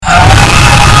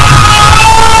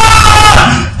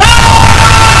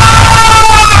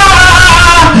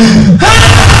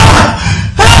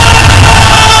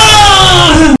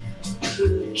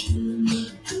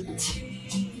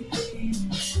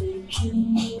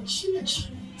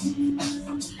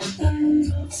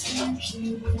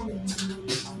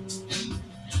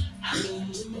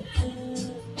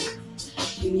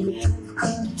You've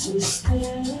got to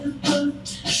step up,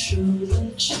 show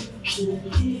that you can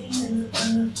give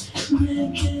up,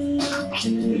 make it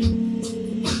okay.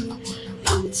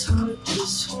 It's hard to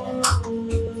swallow.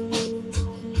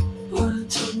 Why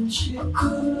don't you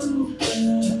go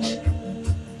back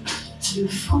to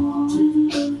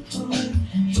falling apart?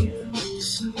 You were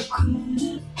so good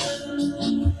at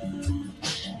that.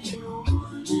 You're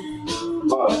wanting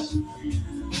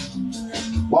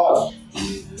Love.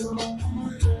 You don't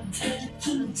wanna take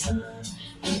the time.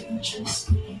 You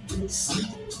just need to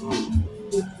simple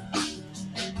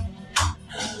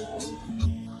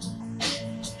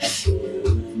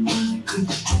feeling like a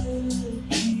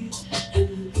deadbeat.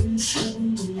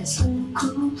 Everything is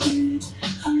incomplete.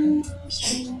 I was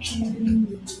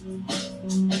thinking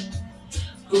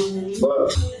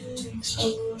Love.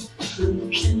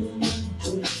 looking at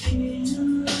the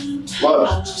feeling. Love.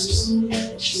 I know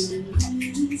that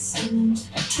you're missing.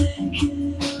 Take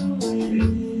it away.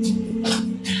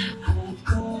 I've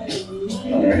got a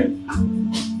Alright. go.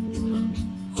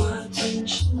 Why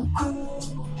don't you go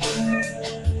back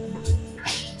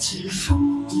to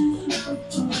falling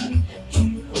apart?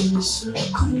 You were so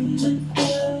good at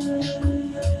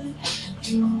that.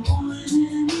 You're one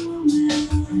in a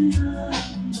million.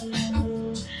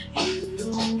 You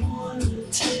don't wanna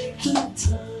take the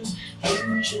time.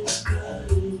 You just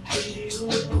gotta be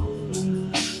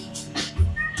alright.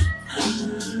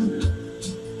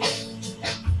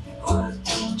 Why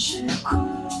don't you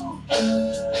go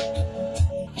back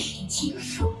to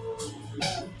falling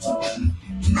apart?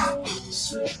 You were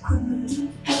so good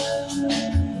at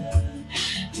that.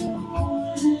 You're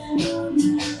one in a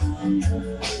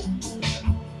million.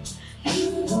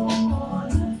 You don't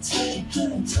wanna take the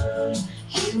time.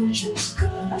 You just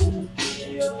gotta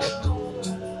be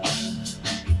alright.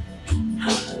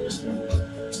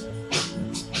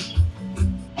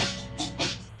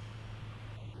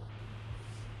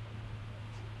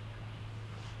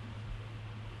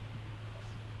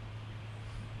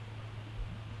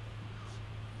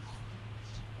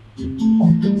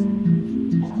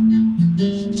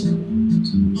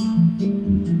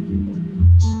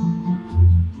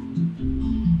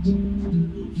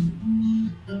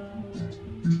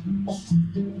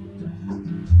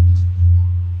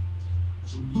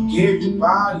 Gave your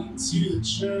body to the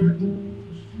church,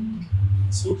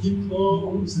 took your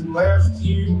clothes and left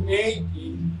you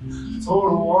naked.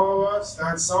 Told all of us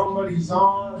that somebody's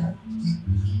arms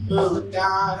will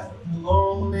die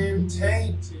alone and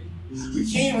tainted. We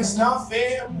came as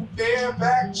nothing but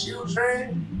bareback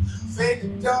children, fake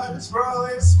adults,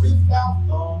 brothers without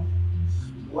thought.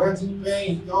 Went to the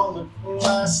bank on the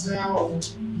last hour,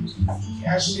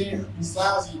 cashed in this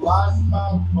lousy life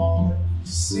by far.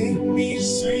 Sing me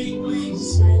sweetly,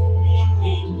 swing me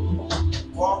neatly,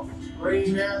 walk with the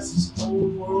rain as this whole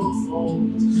world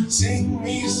falls. Sing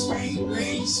me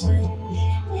sweetly, swing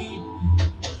me neatly,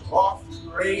 walk with the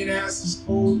rain as this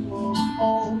whole world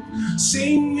falls.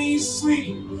 Sing me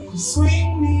sweetly,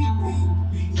 swing me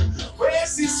neatly,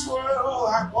 where's this world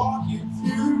like walking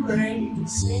through the rain?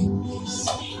 Sing me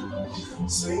sweetly,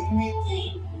 swing me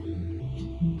neatly.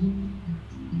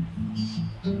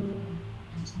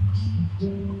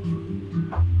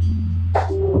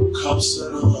 Cups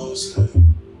of the rose,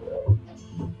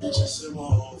 just in my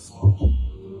own phone.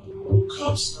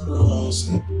 Cups of the rose,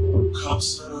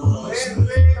 cups of the rose, just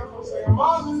in my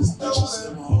own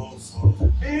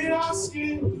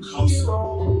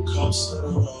phone. Cups of the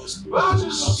rose, I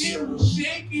just skin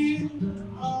shaking,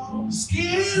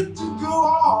 scared to go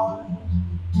on.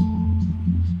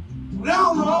 We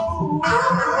don't know.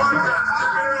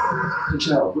 The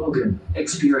Joe Rogan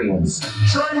Experience.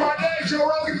 Train my day, Joe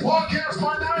Rogan Podcast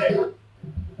my name.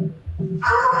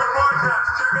 Joe Rogan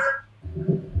Podcast, check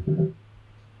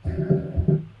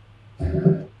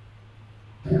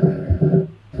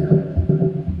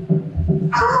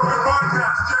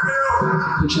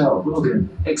it. Joe Rogan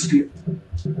Podcast,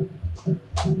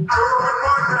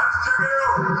 check it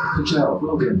out. The Joe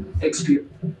Rogan Experience. Joe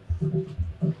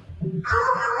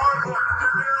Rogan Podcast, check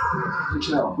it out. The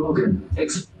Joe Rogan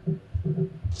Experience.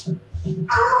 Joe Rogan Podcast, check it out. The Joe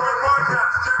Rogan Experience. Joe Rogan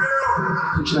Podcast, check it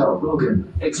out. The Joe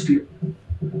Rogan Experience.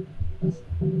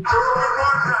 Joe Rogan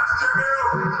Podcast, check it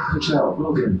out. The Joe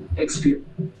Rogan Experience.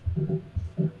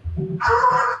 Joe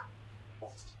Rogan.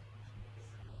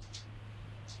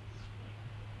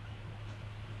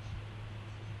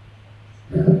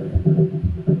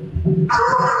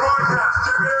 Joe Rogan Podcast,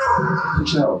 check it out. The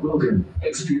Joe Rogan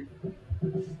Experience.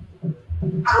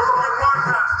 Joe Rogan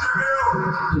Podcast, check it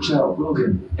out. Joe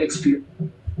Rogan Experience.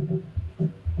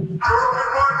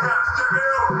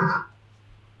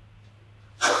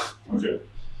 Okay.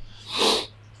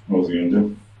 What was he gonna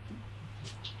do?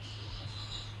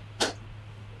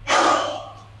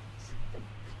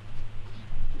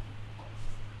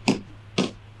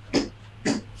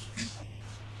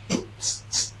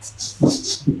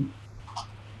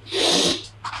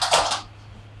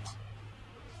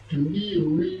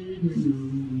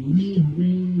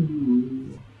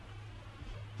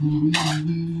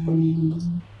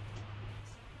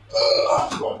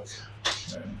 Fuck.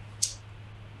 Okay.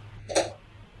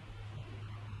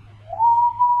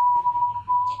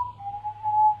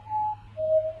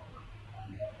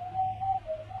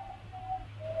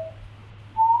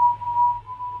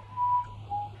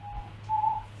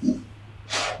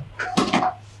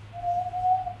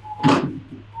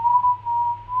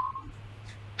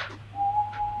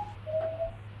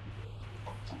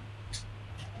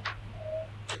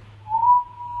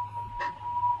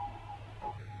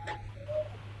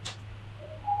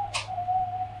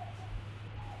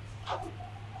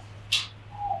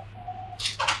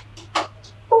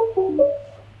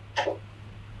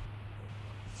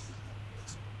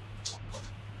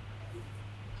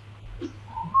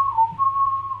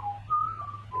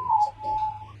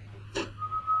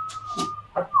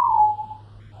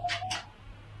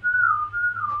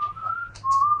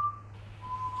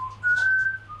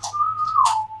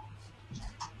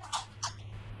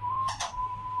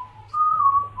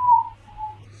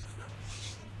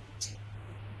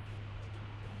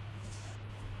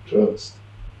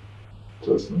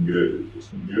 Just engage,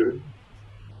 just engage.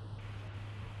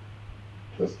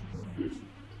 Just engage.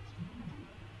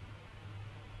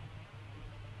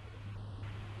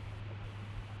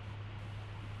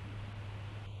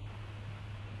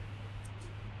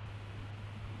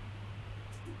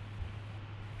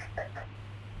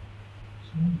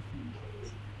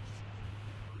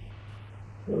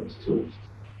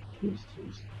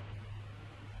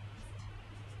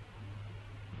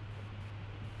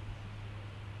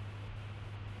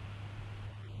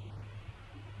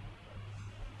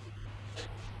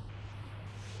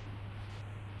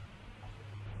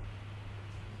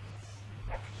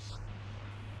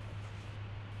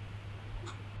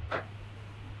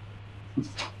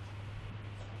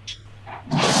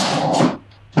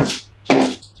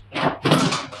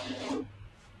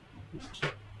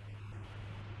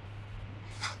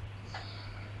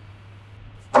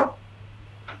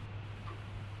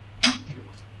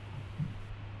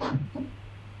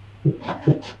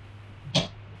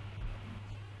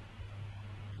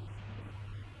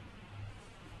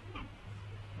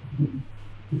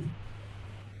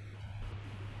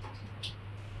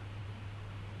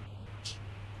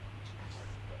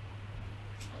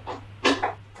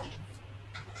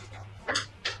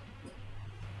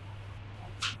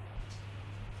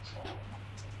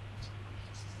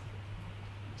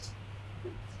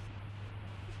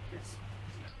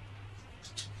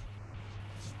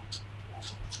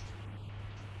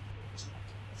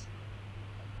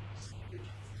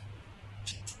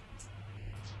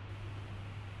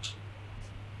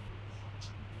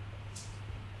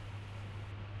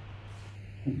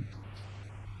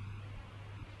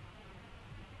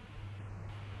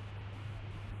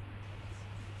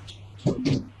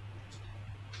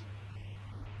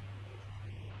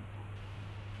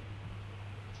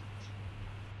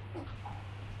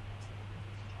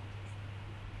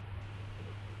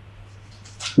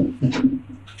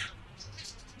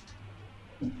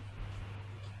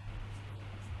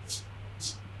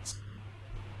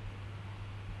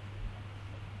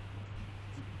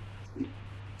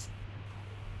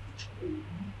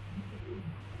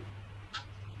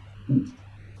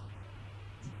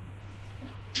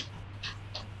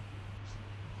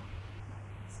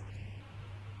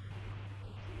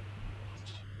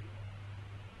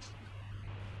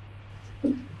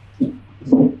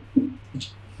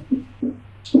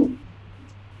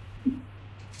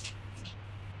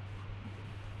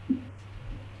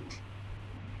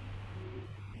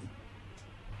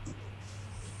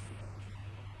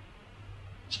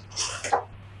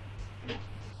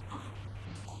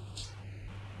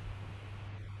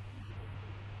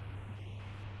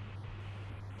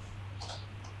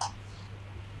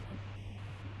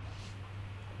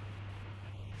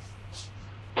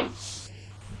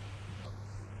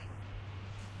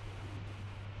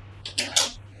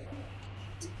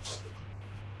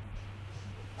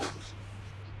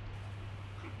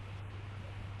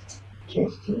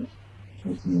 Just.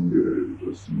 Just engage,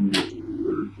 just engage.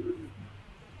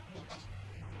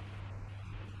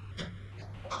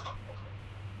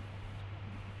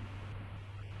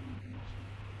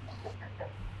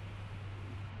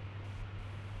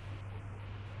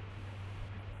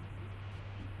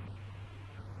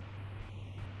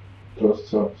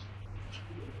 Test.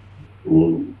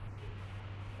 Hello.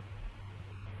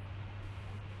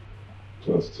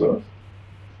 Test.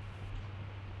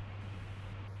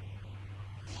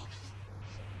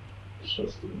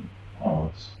 Testing.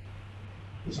 Oh,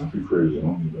 it's actually crazy. I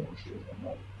don't even know what's going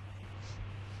on.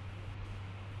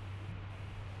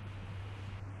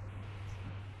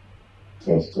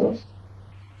 Test.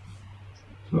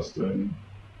 Testing.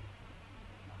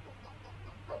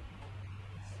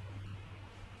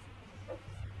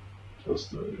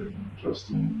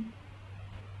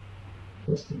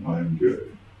 Testing. I am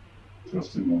gay.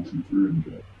 Testing 1, 2, 3, I'm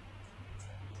gay.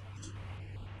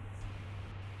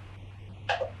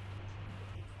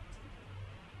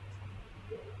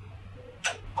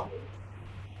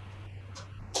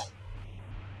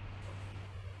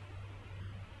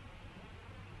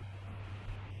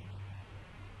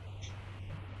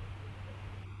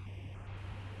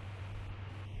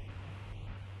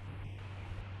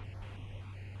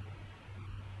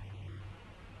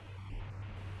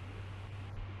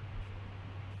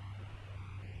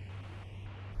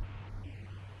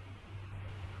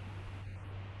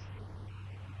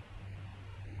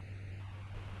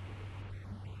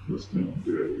 Testing, I'm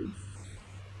gay.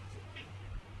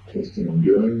 Testing, I'm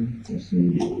gay.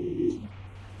 Testing, gay.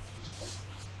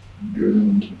 Gay,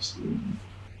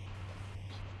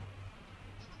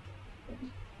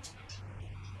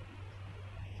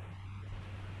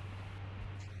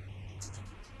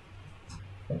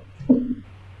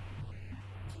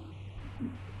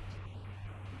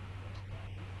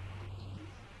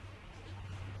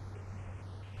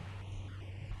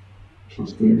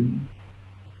 testing.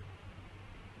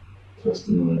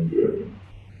 Testing, I'm gay.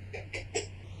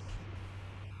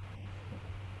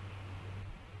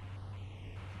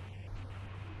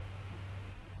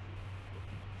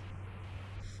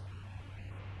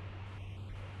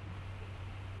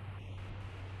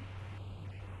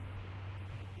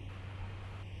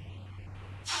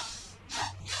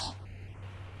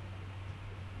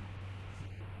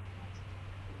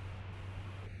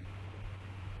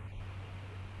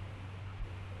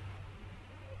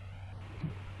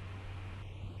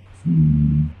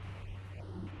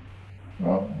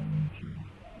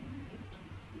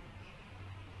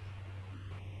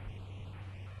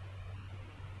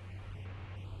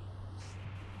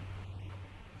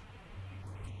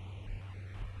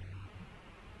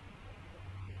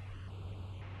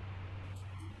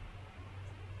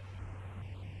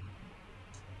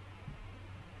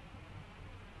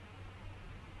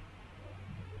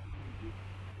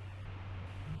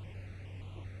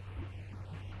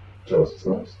 Test.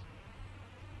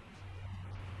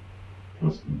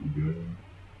 Testing, gay.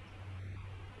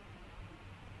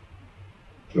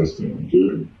 Testing,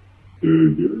 gay.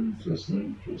 Gay.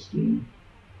 Testing.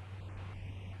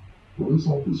 What is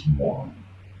all this wine?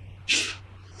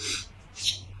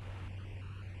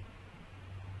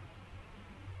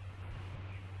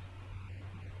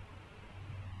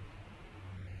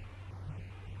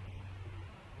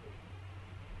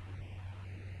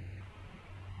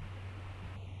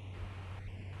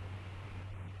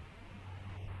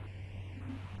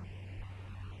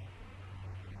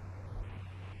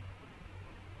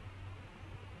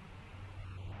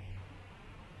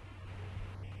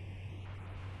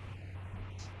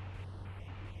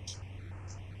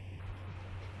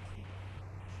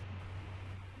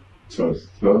 Test.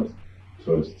 Not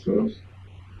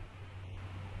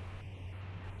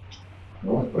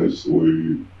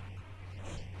isolate.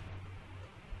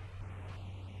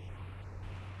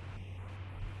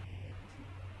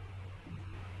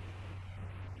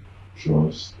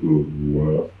 Just the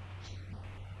left.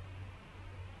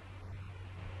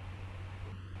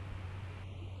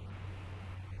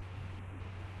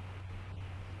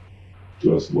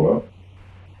 Just left.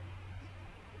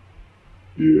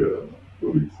 Yeah,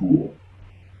 very cool.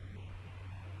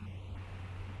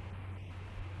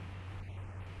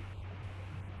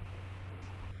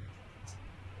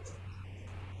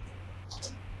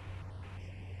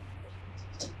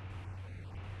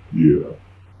 Yeah.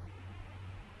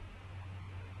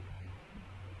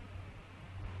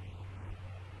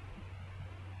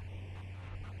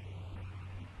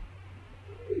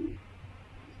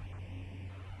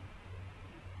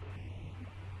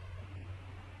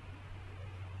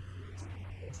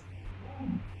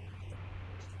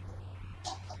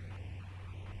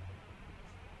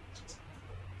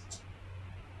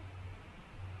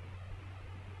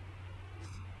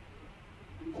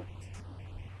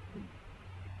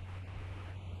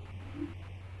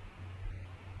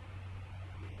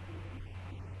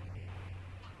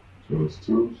 Test.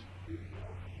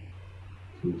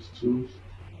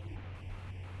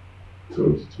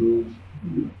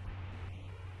 Yeah.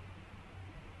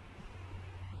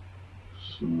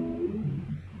 So,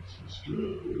 this is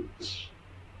good.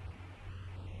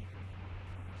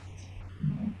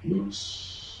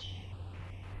 This.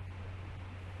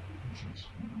 Just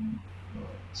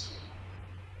that.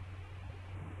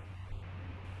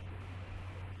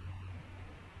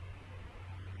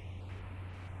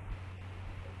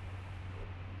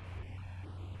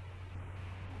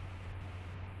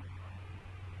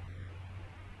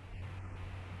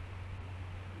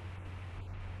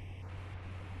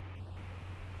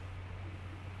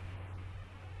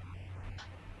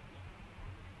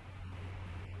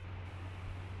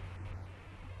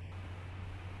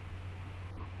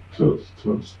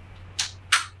 Test.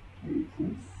 Very cool.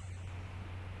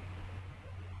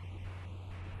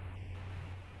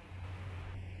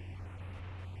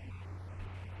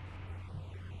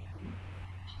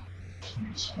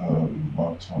 Just have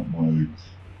laptop mic,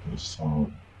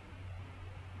 desktop.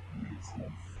 Very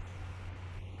cool.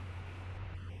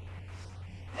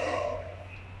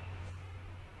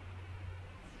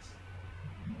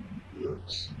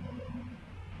 Yes.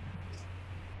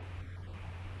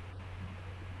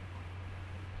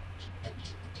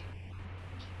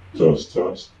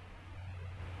 Test.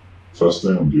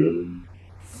 Testing, I'm good.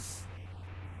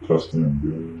 Testing,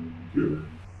 I'm good.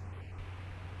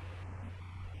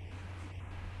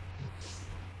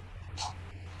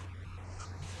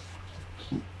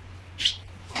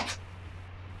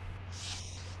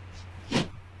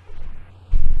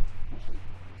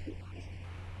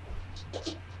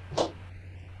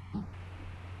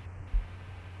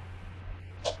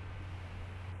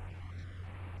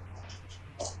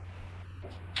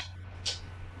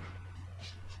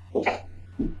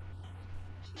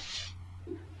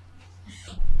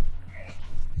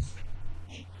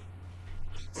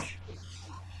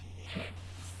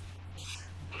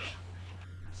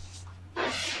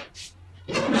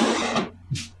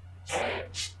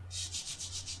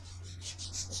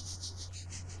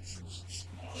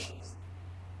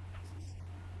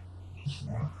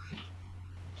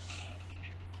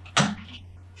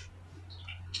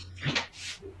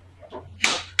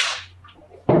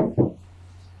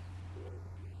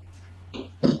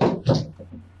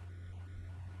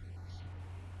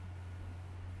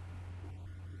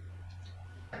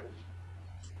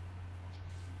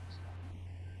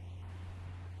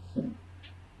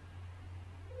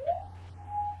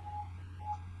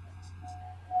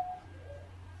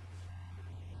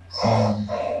 Um,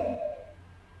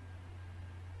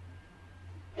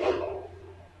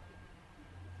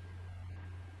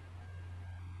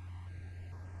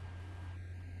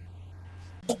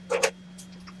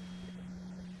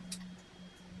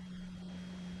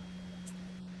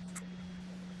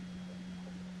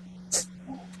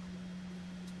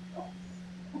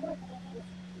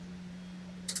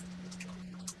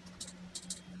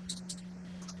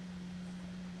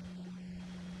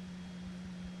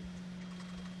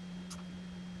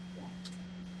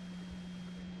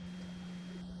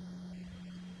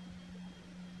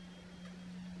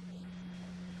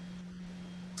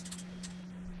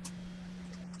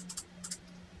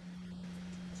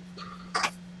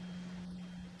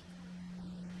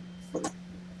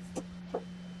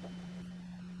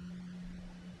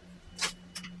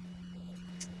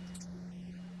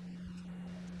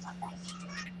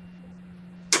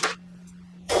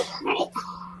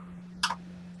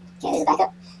 Okay, there's a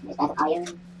backup. There's backup audio.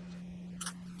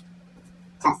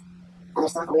 Test. Oh, there's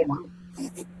still like a weird line.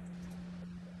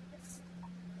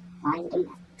 Why is it doing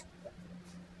that?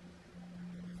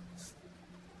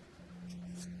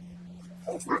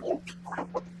 It's not here.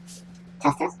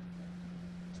 Test. Test.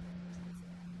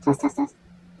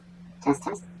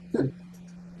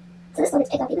 So this still gets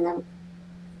picked up even though...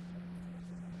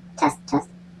 Test.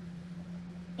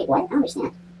 Wait, what? I don't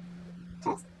understand.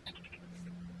 Test.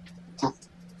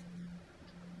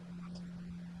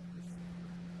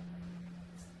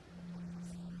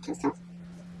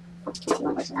 Let's see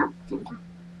what works it out. There we go.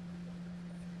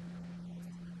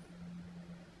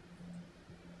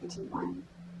 51.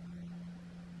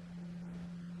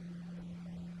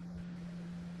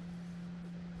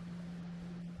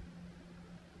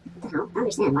 What the hell? I don't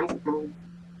understand. Why is it,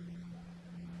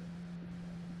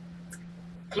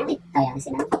 apparently, oh yeah, I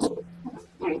see now.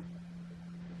 Alright.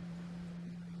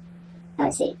 Oh, I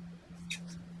see.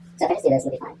 So if I just do this,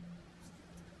 it'll be fine.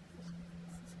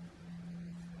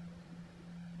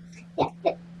 Yeah,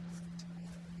 good.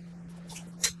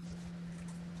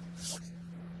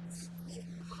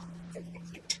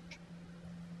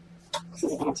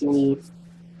 Seems like I have too many.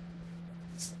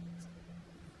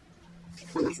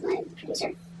 I'm not my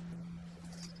producer.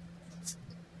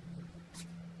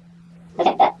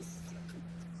 Okay, bet.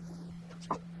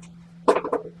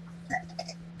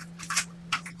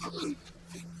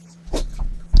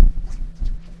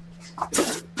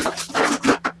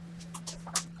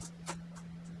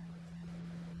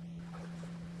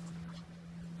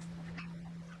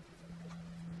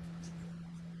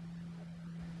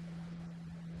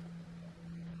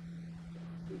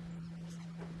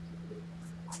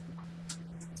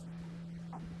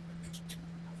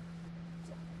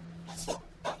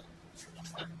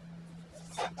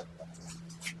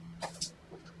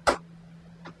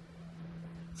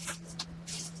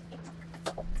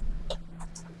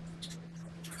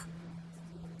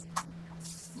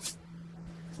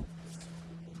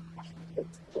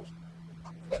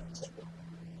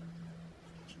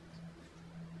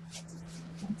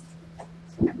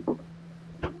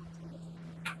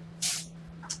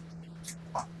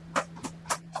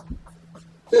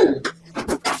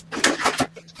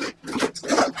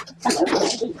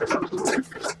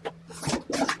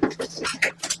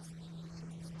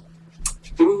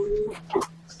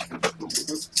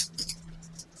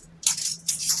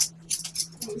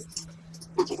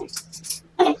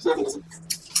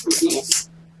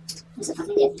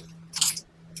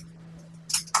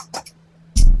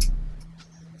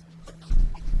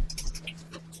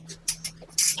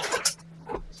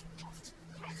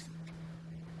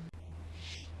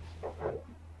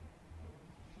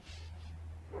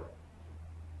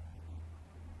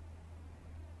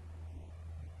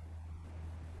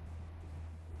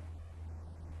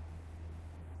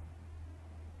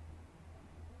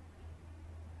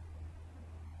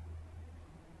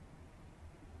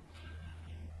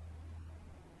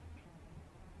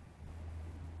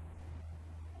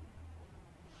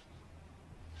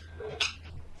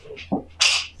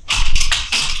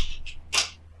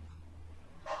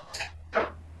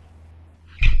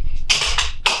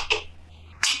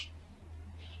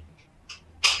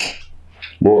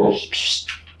 Box.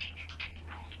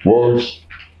 Box.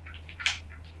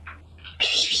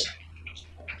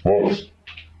 Box.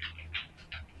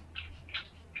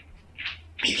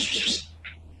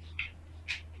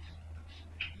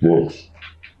 Box.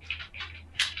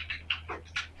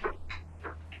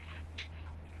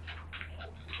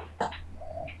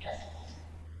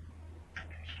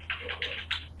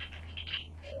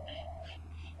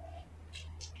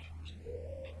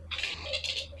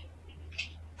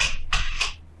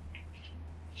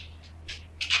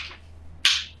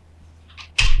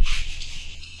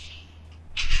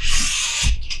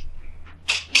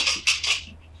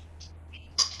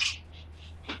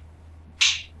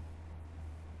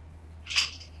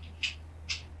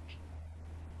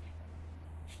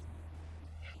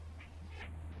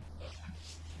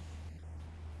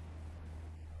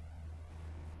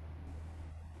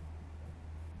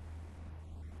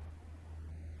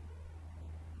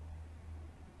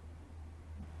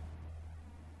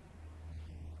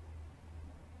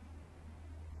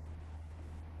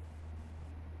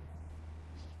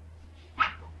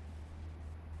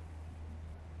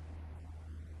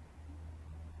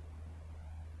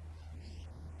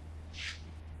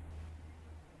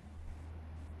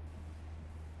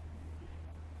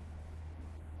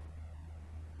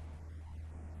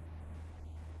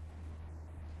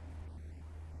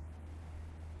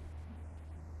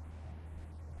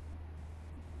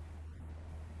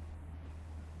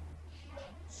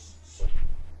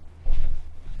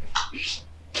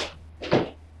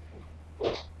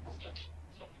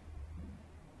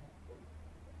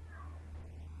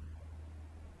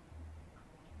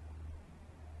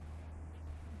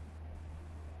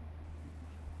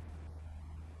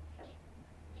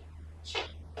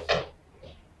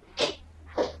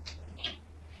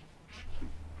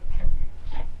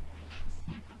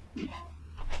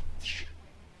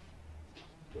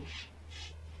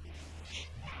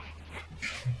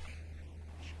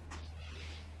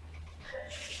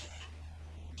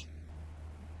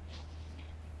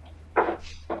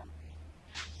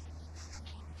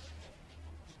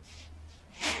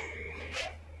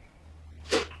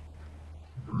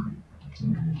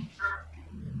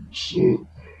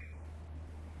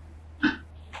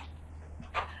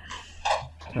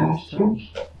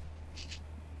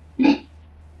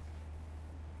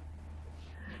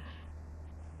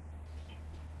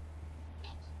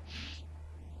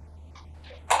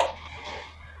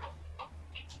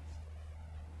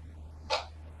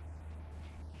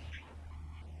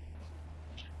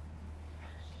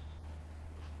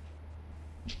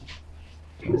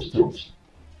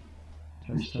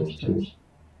 Set. Test.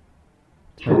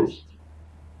 Test.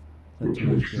 The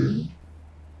tasting.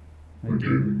 I'm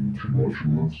getting too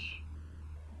motionless.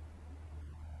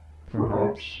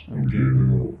 Perhaps I'm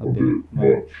getting a bit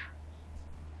much.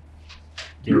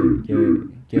 Gay.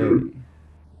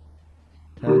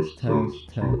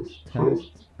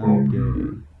 Test. I'm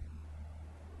gay.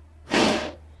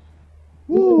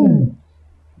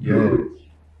 Yes.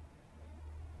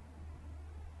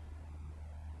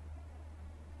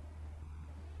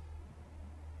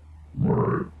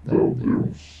 Alright, that'll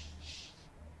do.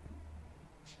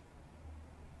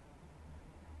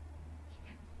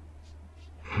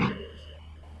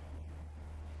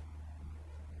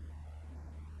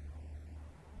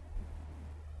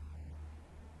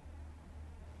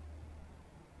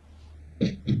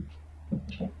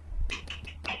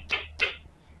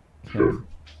 Okay.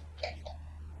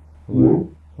 Hello?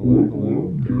 Hello? Hello?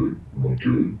 Good. I'm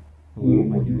good. Hello,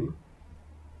 am I gay?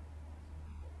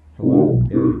 Hello?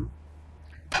 Hello, gay.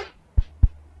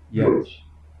 Yes.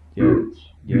 Yes.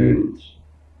 Yes.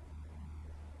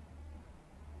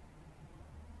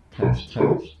 Test,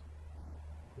 test.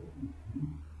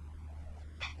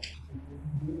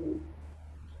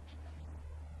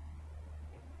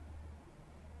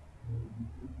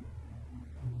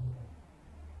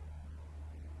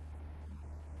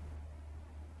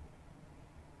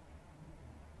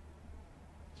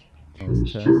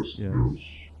 Test, test, yes.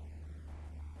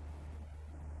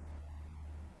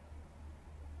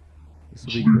 This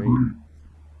will be great.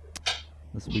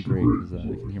 This will be great because I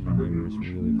can hear my neighbors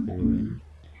really clearly.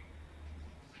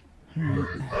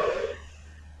 Alright.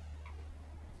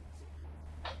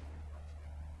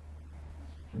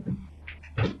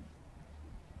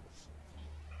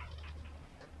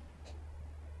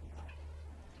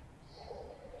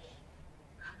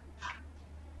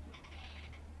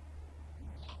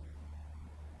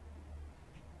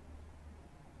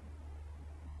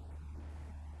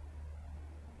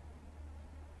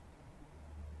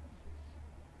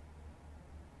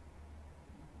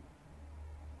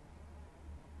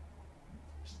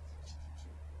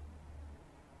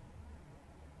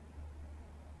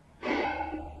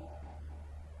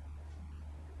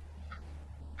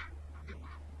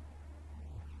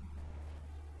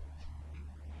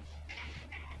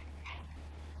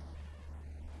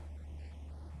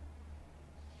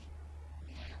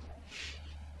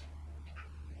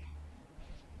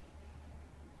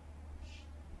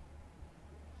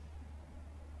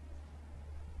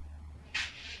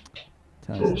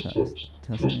 Test, test,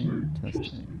 testing,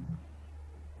 testing.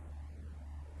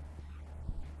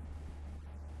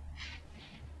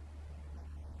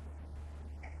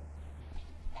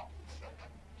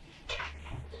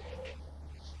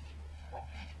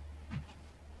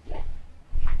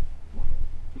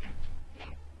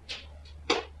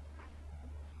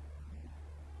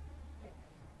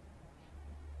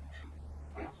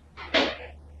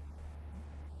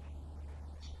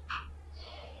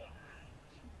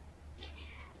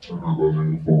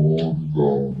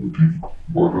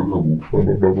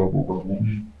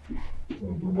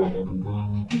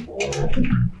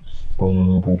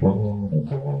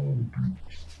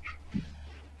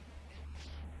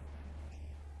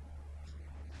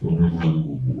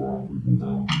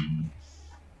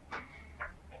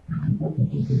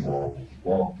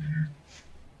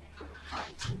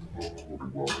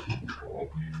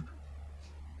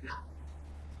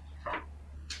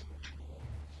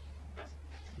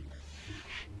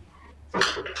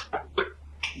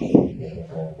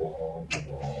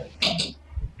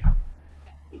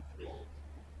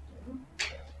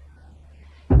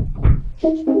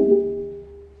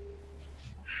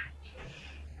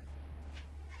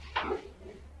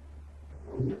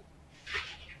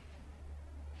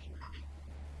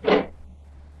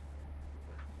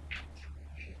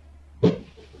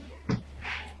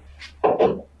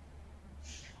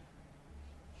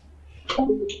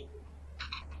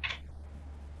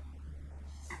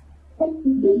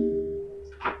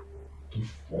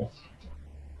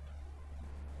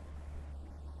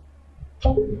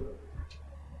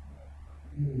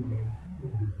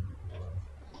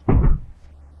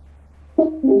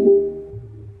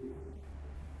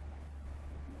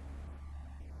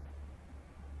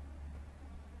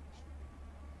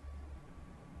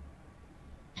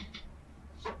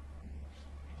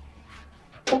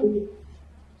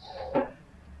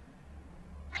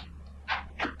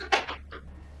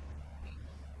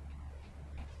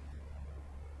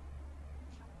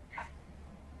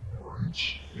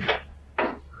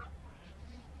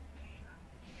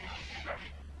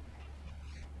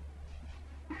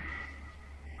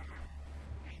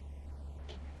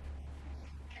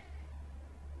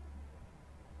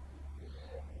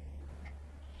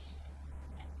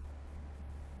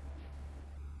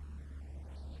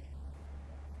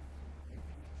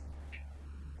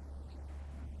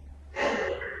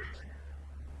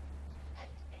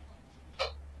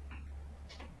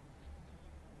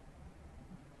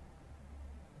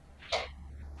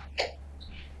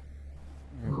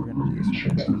 just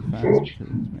want to go fast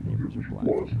because my neighbors are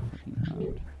black and fucking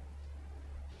loud.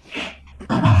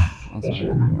 Also, I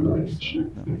live north, so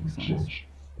that makes sense.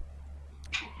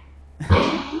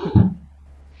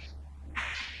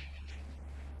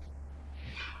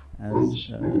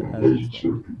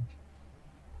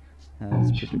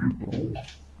 As predictable.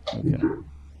 Okay.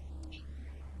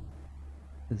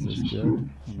 Is this good?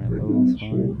 Are my levels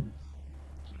fine?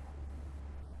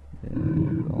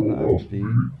 It'll have to be.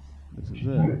 This is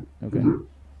it. Okay.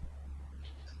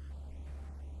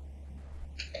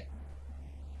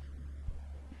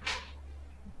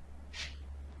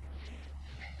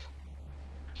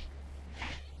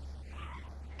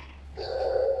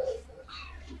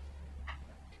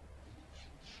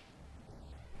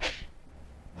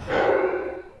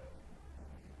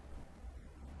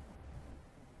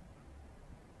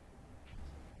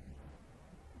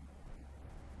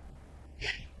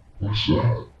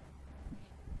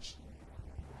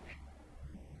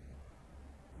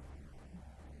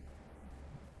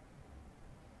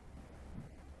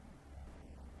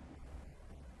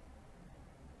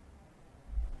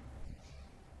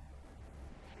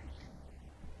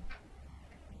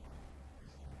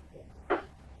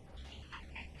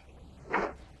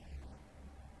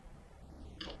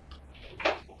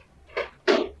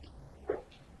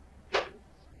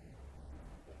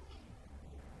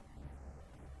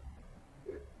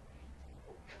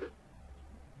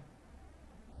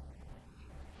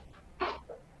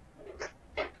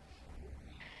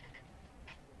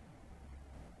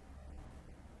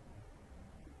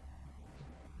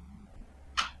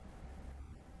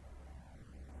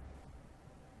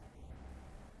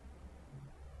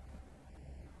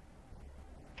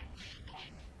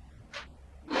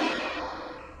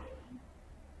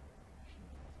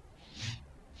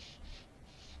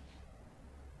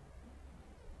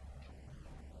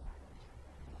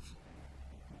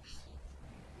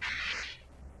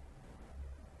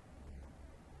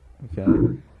 What's that?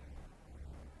 Okay.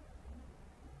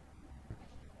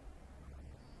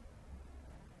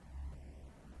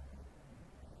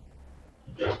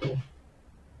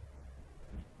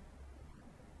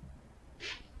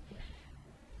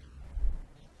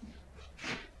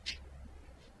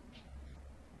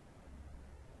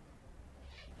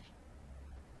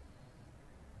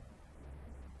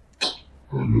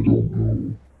 I don't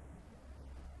know.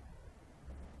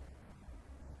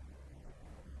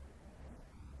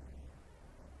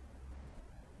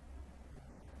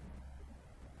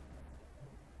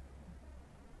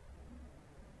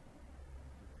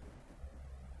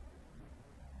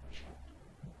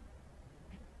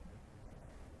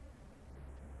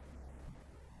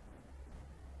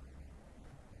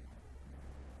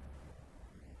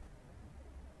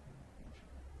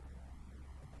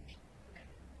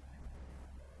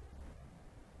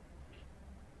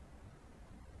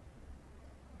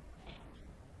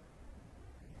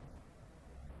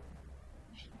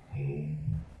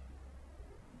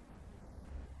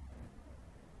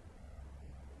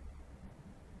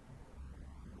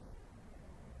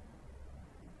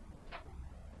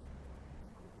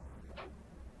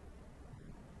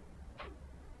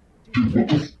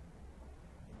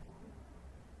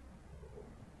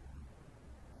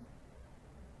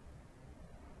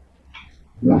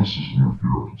 What is this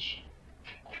interference?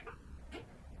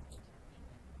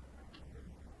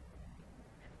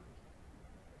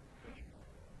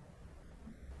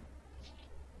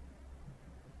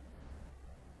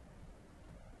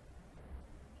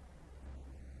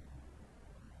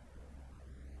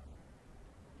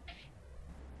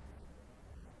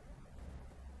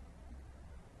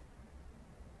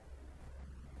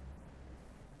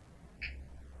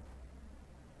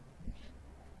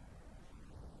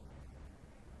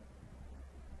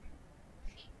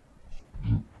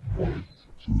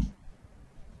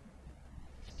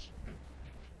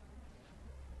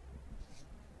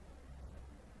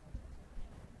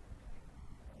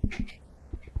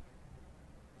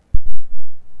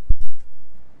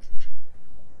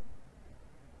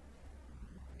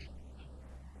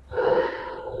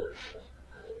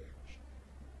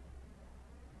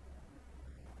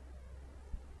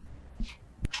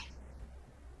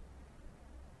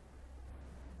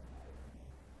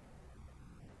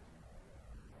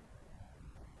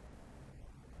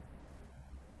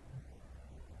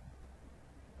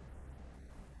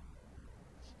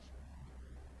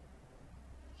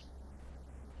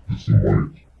 It's the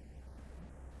mic.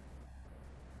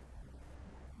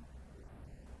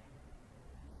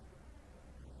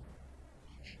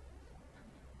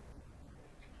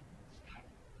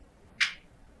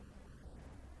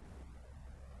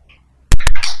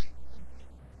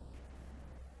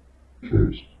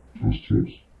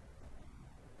 Test.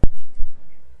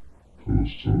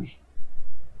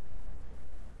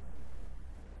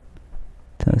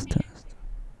 Test, test.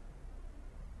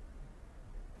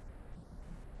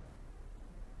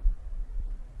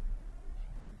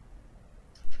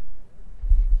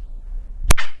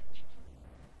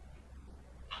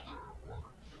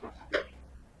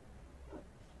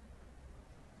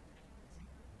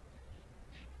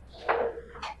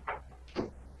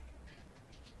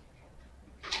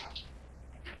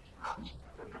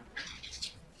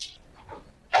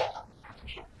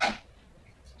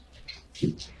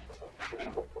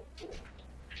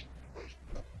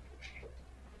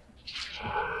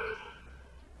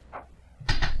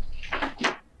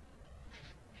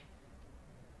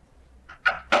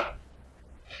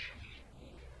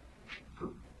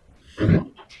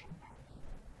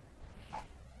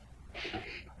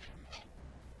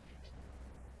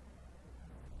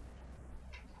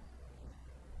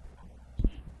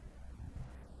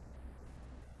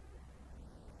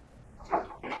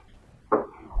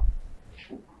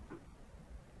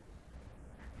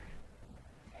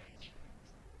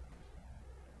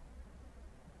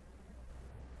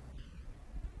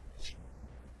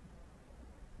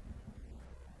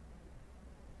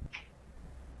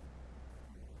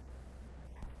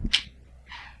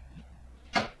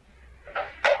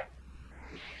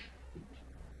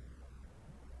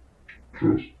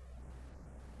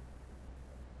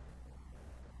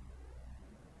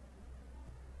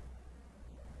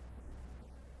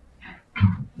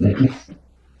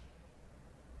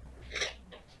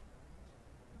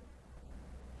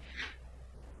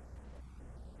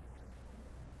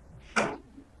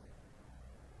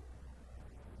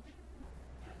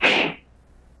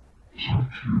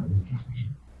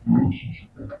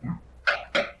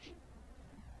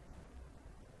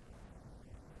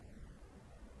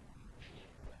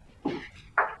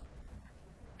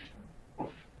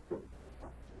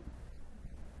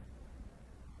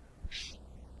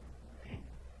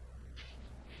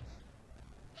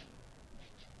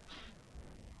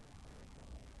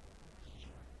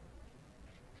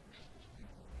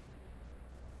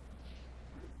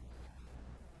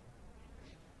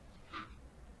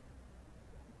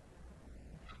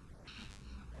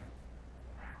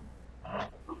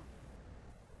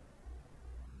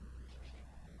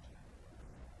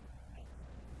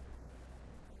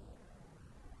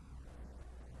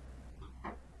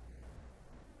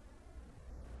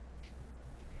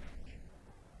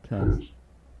 Test.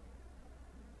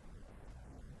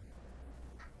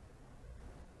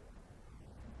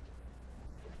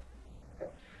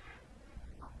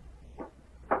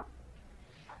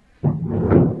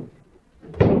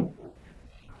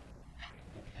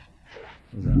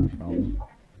 Was that a problem?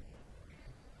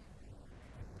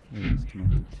 Maybe it's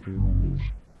connected to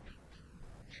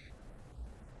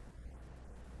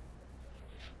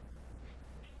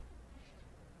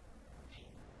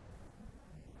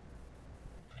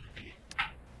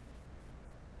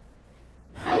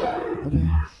okay.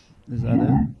 Is that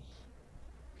it?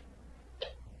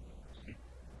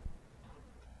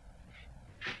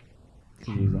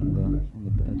 Because it was on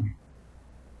the bed.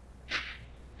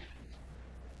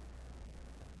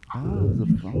 Oh, it was a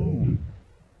phone.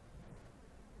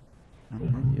 I'm an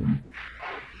idiot.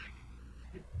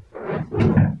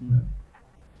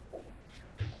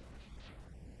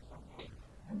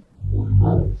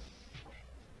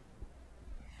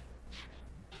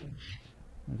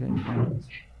 Okay, friends.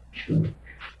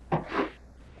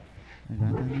 I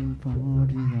got the new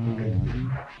 4G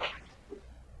on.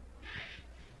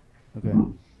 Okay,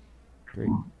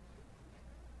 great.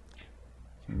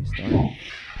 Can we start?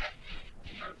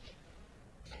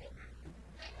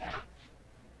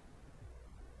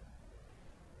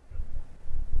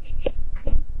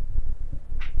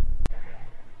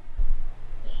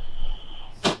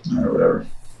 Alright, whatever.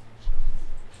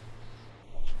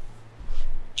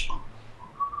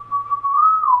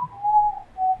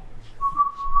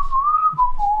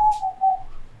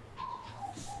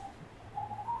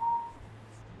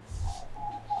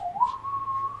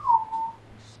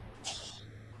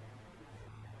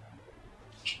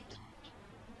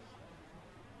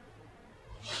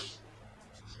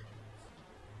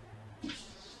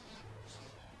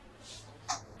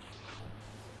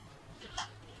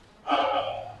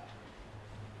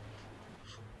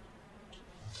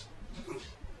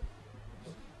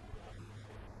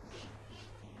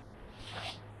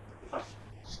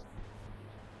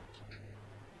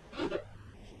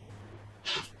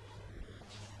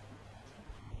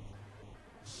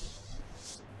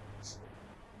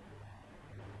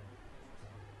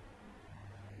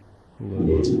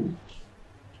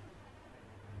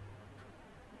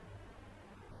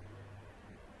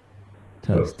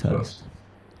 Test, test.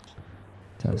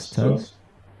 Test, test.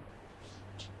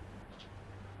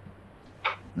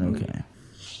 Okay.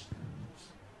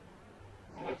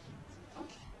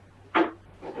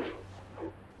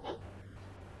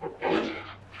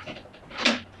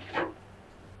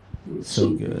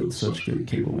 So good. Such good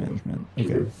cable management.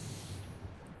 Okay.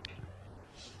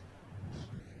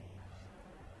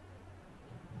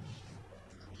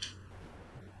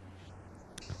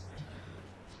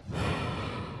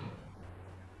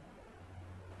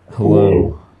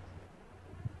 Hello.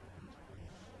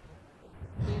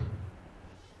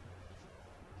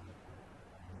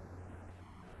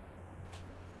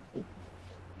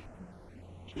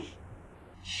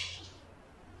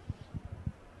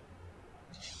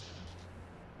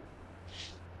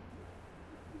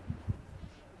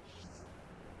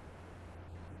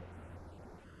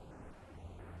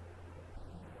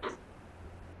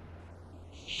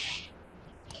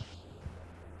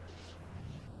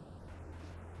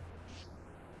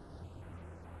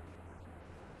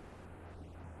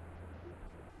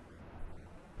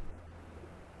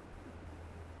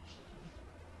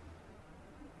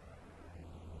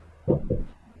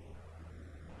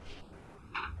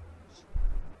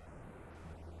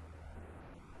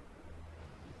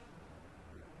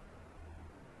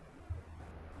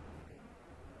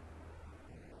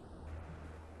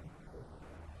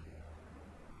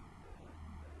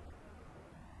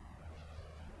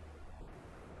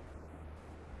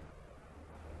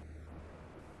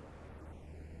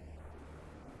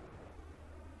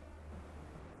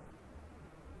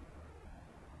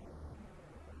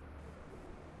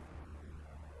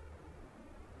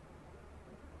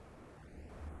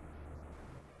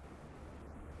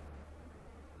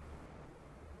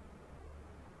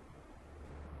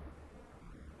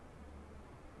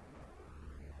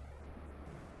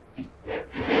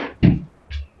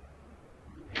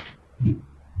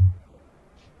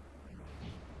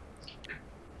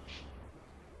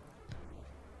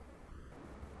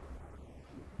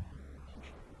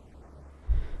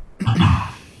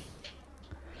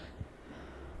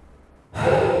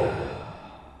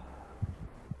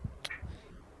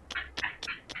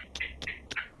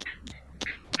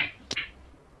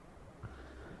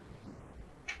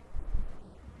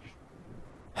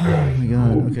 Oh my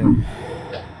god, okay.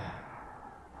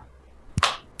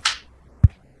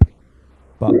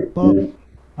 Bop, bop.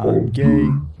 I'm gay.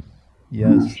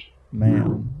 Yes,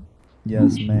 ma'am.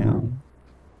 Yes, ma'am.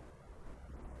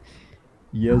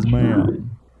 Yes,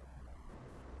 ma'am.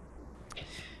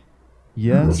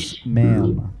 Yes,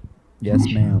 ma'am. Yes,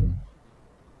 ma'am.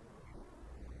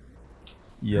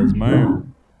 Yes,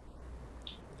 ma'am.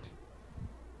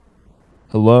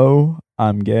 Hello,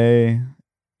 I'm gay,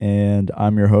 and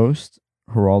I'm your host,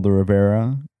 Geraldo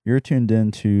Rivera. You're tuned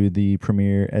in to the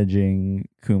premier edging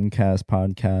Coomcast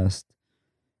podcast,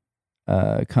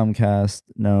 Cumcast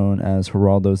known as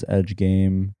Geraldo's Edge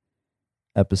Game,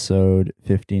 episode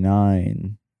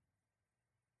 59.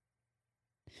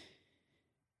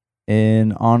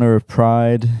 In honor of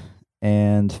Pride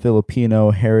and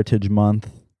Filipino Heritage Month,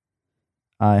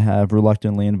 I have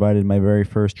reluctantly invited my very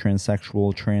first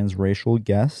transsexual, transracial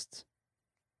guest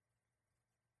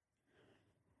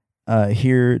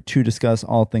here to discuss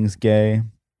all things gay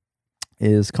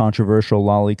is controversial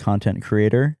lolly content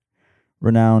creator,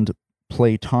 renowned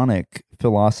Platonic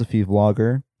philosophy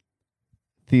vlogger,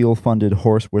 Thiel-funded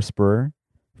horse whisperer,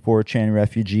 4chan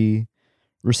refugee,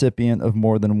 recipient of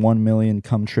more than 1 million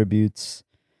cum tributes,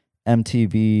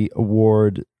 MTV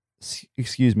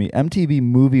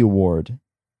Movie Award,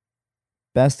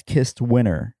 Best Kissed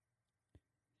winner,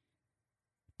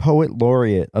 Poet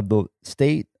Laureate of the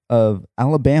state of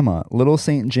Alabama, Little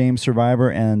St. James survivor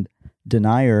and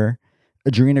denier,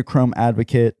 adrenochrome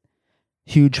advocate,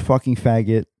 huge fucking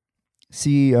faggot,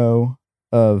 CEO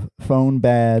of Phone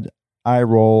Bad, Eye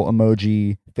Roll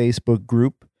Emoji Facebook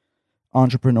group,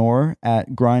 entrepreneur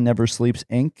at Grind Never Sleeps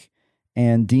Inc.,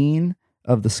 and dean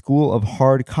of the School of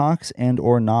Hard Cocks and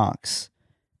or Knocks.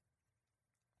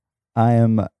 I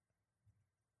am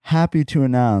happy to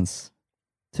announce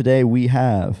today we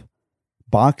have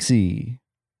Boxxy.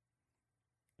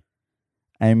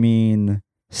 I mean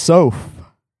Soph.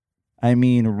 I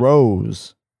mean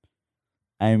Rose.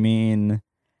 I mean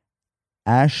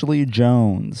Ashley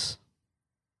Jones.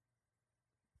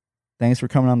 Thanks for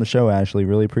coming on the show, Ashley.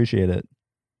 Really appreciate it.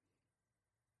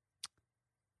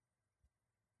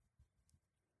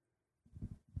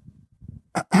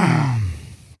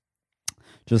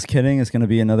 Just kidding. It's going to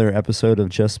be another episode of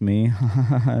just me.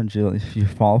 Did you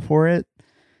fall for it?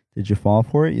 Did you fall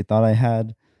for it? You thought I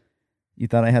had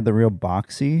the real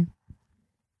Boxxy?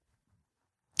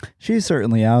 She's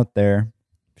certainly out there.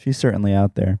 She's certainly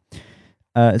out there.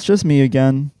 It's just me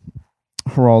again,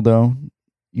 Geraldo.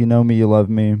 You know me, you love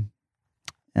me.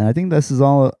 And I think this is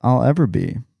all I'll ever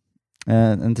be.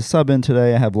 And to sub in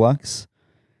today, I have Lux.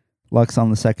 Lux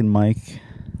on the second mic.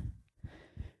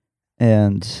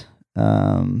 And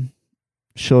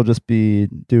she'll just be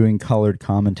doing colored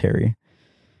commentary.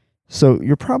 So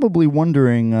you're probably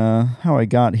wondering how I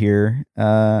got here.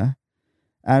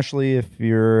 Ashley, if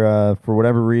you're, for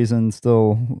whatever reason,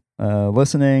 still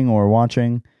listening or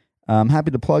watching, I'm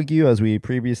happy to plug you as we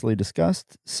previously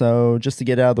discussed. So just to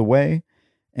get out of the way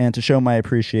and to show my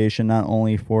appreciation not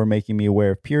only for making me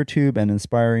aware of PeerTube and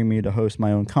inspiring me to host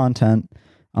my own content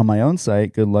on my own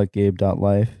site,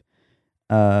 goodluckgabe.life,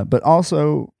 but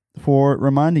also for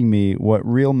reminding me what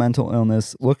real mental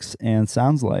illness looks and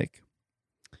sounds like.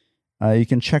 You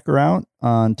can check her out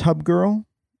on Tubgirl,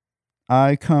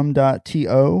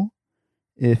 icome.to,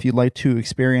 if you'd like to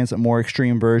experience a more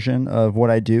extreme version of what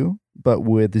I do, but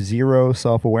with zero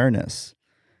self-awareness.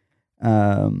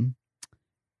 And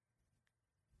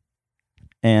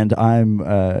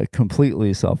I'm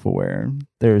completely self-aware.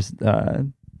 There's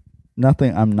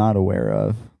nothing I'm not aware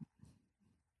of.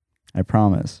 I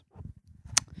promise.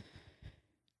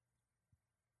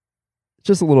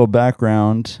 Just a little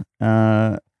background.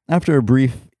 After a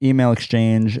brief email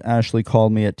exchange, Ashley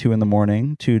called me at 2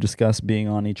 a.m. to discuss being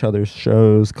on each other's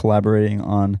shows, collaborating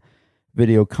on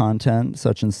video content,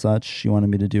 such and such. She wanted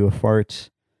me to do a fart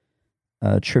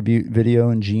tribute video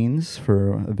in jeans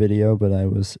for a video, but I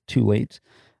was too late.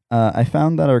 I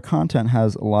found that our content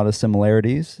has a lot of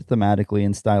similarities, thematically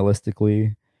and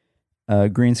stylistically,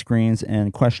 green screens,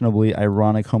 and questionably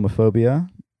ironic homophobia.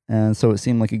 And so it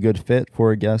seemed like a good fit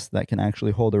for a guest that can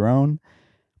actually hold her own,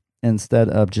 instead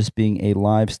of just being a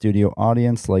live studio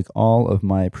audience like all of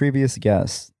my previous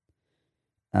guests.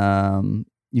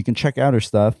 You can check out her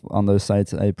stuff on those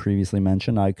sites I previously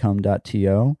mentioned,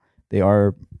 icome.to. They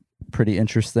are pretty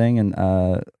interesting and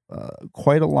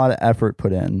quite a lot of effort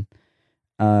put in.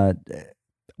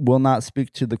 Will not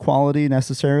speak to the quality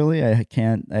necessarily. I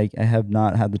have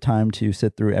not had the time to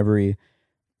sit through every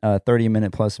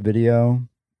 30-minute plus video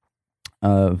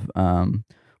of, well,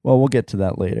 we'll get to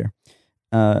that later.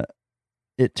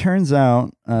 It turns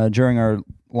out during our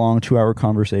long 2-hour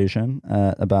conversation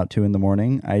about 2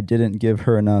 a.m, I didn't give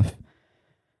her enough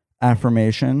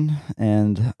affirmation,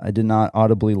 and I did not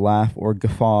audibly laugh or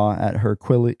guffaw at her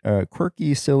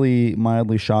quirky, silly,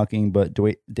 mildly shocking, but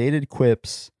dated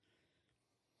quips.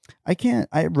 I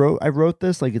wrote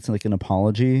this like it's like an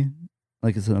apology,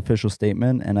 like it's an official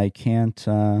statement, and I can't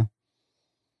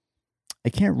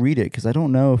read it because I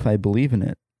don't know if I believe in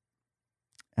it.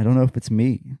 I don't know if it's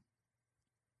me.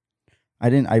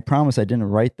 I promise I didn't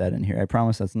write that in here. I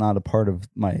promise that's not a part of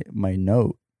my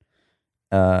note.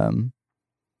 But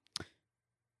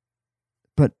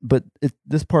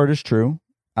this part is true.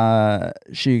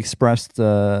 She expressed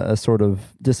a sort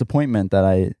of disappointment that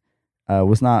I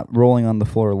was not rolling on the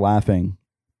floor laughing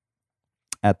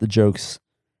at the jokes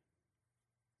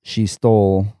she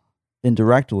stole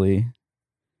indirectly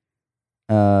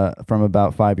from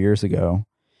about 5 years ago.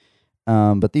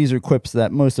 But these are quips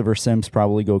that most of her Sims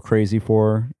probably go crazy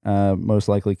for, most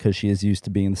likely because she is used to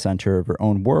being the center of her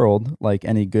own world, like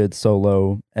any good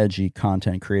solo, edgy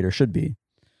content creator should be,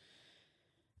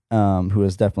 who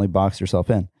has definitely boxed herself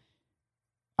in.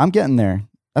 I'm getting there.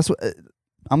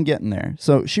 I'm getting there.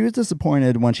 So she was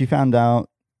disappointed when she found out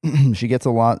she gets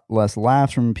a lot less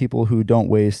laughs from people who don't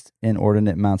waste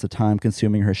inordinate amounts of time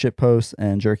consuming her shitposts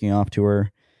and jerking off to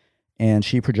her, and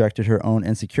she projected her own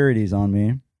insecurities on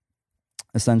me.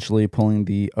 Essentially pulling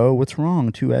the, oh, what's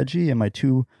wrong? Too edgy? Am I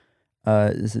too,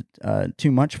 is it too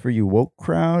much for you woke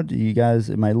crowd? You guys,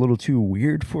 am I a little too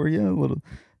weird for you? A little,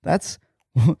 that's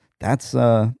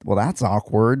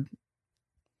awkward.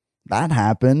 That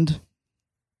happened.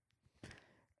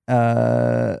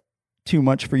 Too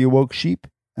much for you woke sheep?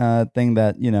 Thing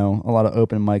that, a lot of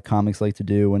open mic comics like to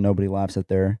do when nobody laughs at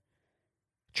their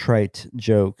trite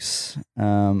jokes.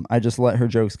 I just let her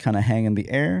jokes kind of hang in the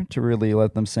air to really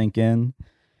let them sink in,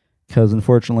 because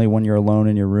unfortunately when you're alone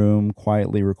in your room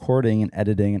quietly recording and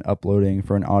editing and uploading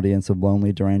for an audience of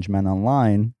lonely deranged men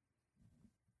online,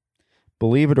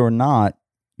 believe it or not,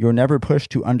 you're never pushed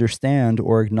to understand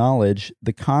or acknowledge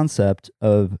the concept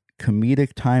of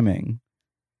comedic timing.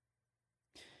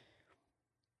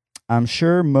 I'm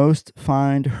sure most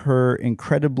find her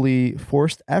incredibly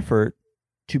forced effort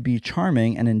to be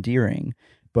charming and endearing,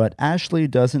 but Ashley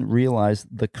doesn't realize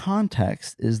the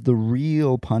context is the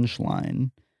real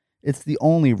punchline. It's the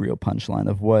only real punchline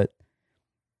of what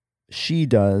she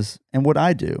does and what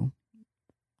I do.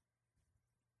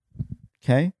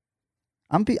 Okay?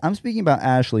 I'm speaking about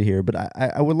Ashley here, but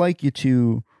I would like you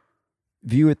to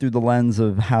view it through the lens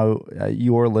of how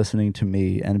you're listening to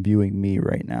me and viewing me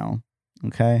right now.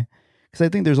 Okay, because I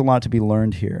think there's a lot to be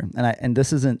learned here, and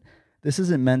this isn't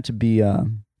meant to be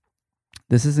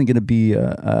this isn't going to be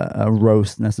a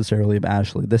roast necessarily of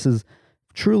Ashley. This is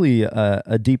truly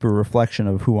a deeper reflection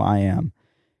of who I am.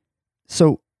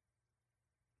 So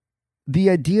the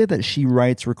idea that she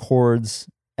writes, records,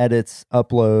 edits,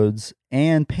 uploads,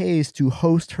 and pays to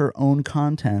host her own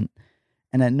content,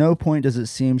 and at no point does it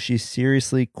seem she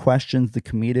seriously questions the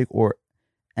comedic or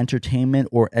entertainment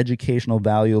or educational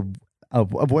value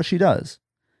of what she does.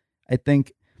 I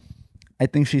think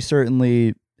she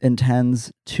certainly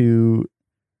intends to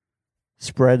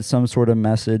spread some sort of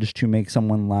message to make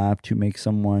someone laugh, to make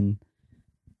someone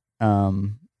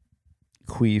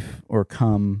queef or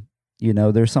come. You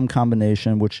know, there's some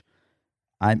combination, which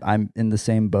I'm in the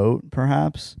same boat,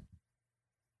 perhaps.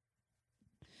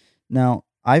 Now,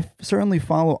 I certainly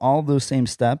follow all of those same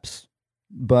steps,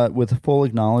 but with full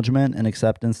acknowledgement and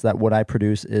acceptance that what I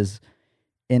produce is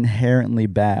inherently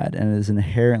bad and is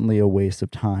inherently a waste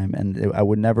of time. And I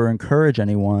would never encourage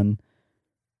anyone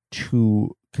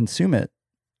to consume it.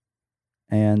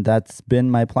 And that's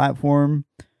been my platform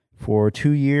for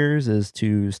 2 years, is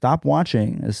to stop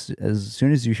watching. As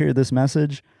soon as you hear this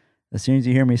message, as soon as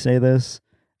you hear me say this,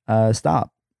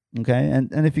 stop. Okay.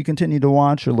 And if you continue to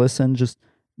watch or listen, just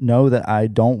know that I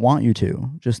don't want you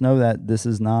to. Just know that this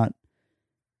is not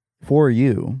for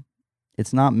you.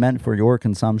 It's not meant for your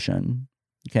consumption.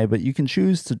 Okay. But you can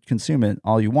choose to consume it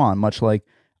all you want, much like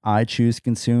I choose to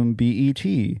consume BET.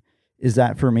 Is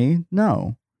that for me?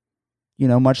 No. You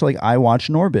know, much like I watch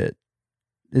Norbit.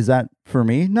 Is that for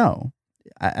me? No.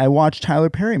 I watch Tyler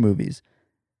Perry movies.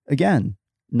 Again,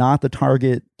 not the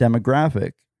target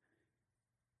demographic.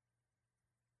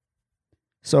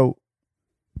 So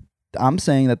I'm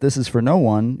saying that this is for no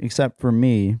one except for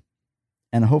me.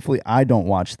 And hopefully I don't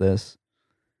watch this.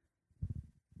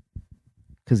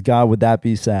 Because God, would that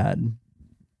be sad.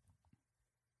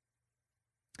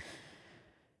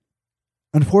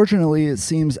 Unfortunately, it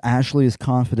seems Ashley is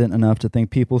confident enough to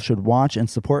think people should watch and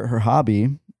support her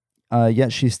hobby,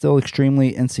 yet she's still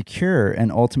extremely insecure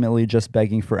and ultimately just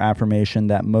begging for affirmation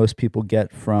that most people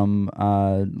get from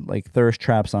like thirst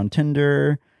traps on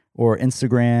Tinder or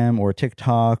Instagram or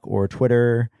TikTok or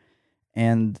Twitter.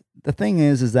 And the thing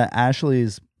is that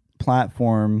Ashley's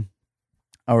platform,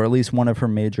 or at least one of her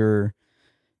major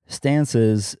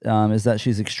stances, is that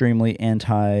she's extremely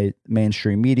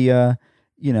anti-mainstream media,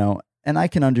 you know. And I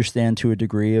can understand to a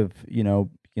degree of, you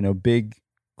know, big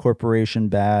corporation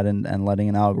bad and letting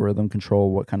an algorithm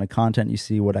control what kind of content you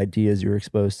see, what ideas you're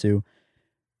exposed to.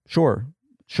 Sure,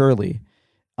 surely.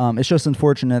 It's just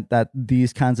unfortunate that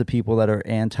these kinds of people that are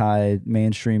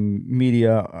anti-mainstream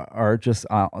media are just,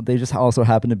 they just also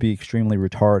happen to be extremely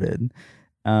retarded.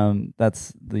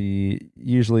 That's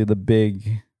usually the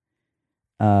big,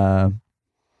 they're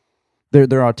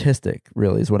autistic,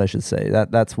 really, is what I should say.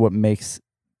 That's what makes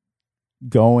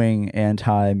going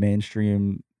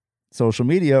anti-mainstream social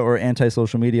media or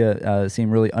anti-social media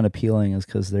seem really unappealing, is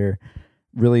because they're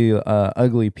really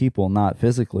ugly people, not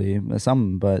physically,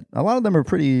 some, but a lot of them are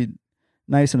pretty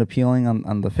nice and appealing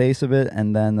on the face of it,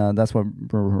 and then that's what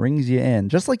brings you in,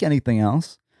 just like anything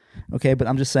else. Okay, but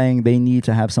I'm just saying they need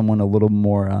to have someone a little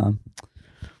more I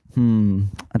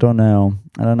don't know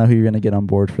who you're gonna get on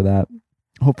board for that.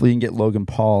 Hopefully you can get Logan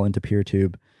Paul into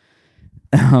PeerTube.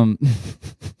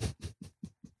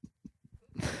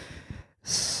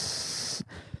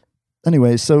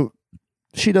 Anyway, so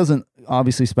she doesn't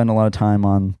obviously spend a lot of time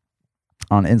on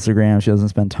Instagram. She doesn't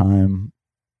spend time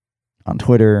on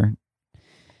Twitter.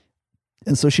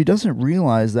 And so she doesn't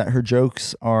realize that her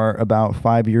jokes are about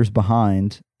 5 years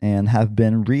behind and have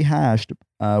been rehashed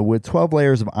with 12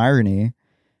 layers of irony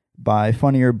by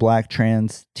funnier black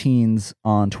trans teens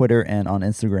on Twitter and on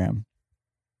Instagram.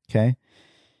 Okay?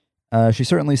 She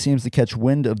certainly seems to catch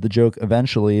wind of the joke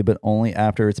eventually, but only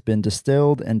after it's been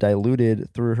distilled and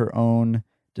diluted through her own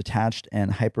detached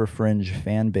and hyper-fringe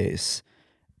fan base.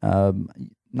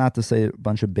 Not to say a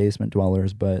bunch of basement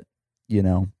dwellers, but, you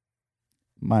know,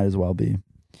 might as well be.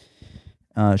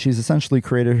 She's essentially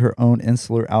created her own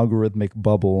insular algorithmic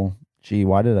bubble. Gee,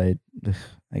 why did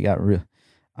I got real...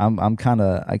 I kind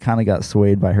of got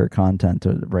swayed by her content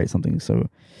to write something so...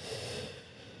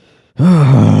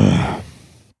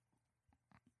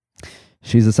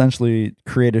 She's essentially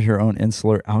created her own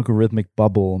insular algorithmic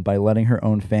bubble by letting her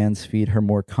own fans feed her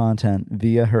more content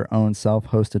via her own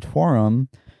self-hosted forum,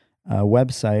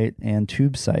 website, and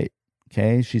tube site.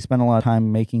 Okay, she spent a lot of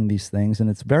time making these things,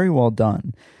 and it's very well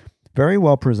done, very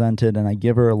well presented, and I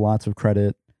give her lots of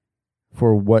credit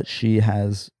for what she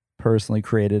has personally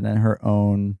created in her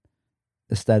own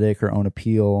aesthetic, her own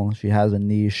appeal. She has a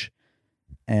niche,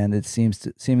 and it seems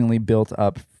to seemingly built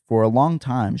up for a long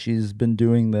time. She's been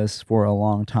doing this for a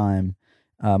long time,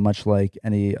 much like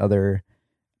any other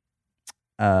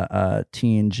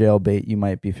teen jailbait you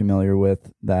might be familiar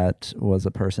with that was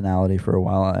a personality for a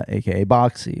while, aka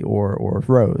Boxxy or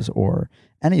Rose or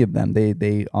any of them.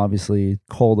 They obviously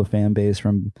culled a fan base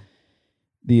from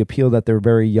the appeal that they're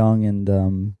very young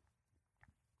and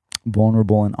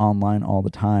vulnerable and online all the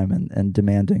time and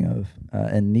demanding of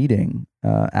and needing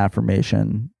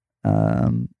affirmation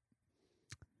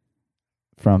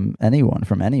from anyone,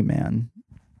 from any man.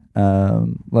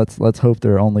 Let's hope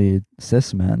they're only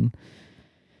cis men.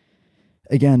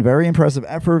 Again, very impressive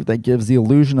effort that gives the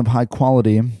illusion of high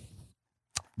quality,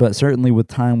 but certainly with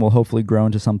time will hopefully grow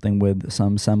into something with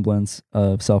some semblance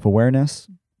of self-awareness.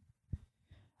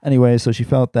 Anyway, so she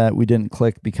felt that we didn't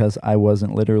click because I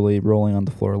wasn't literally rolling on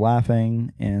the floor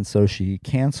laughing, and so she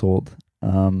canceled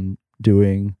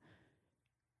doing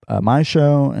my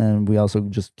show, and we also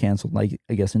just canceled, like,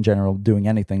 I guess in general, doing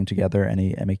anything together,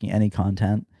 making any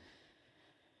content.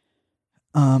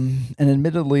 And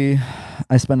admittedly,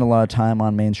 I spend a lot of time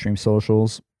on mainstream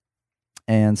socials,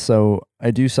 and so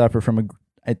I do suffer from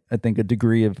I think a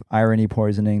degree of irony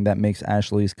poisoning that makes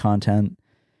Ashley's content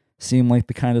seem like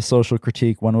the kind of social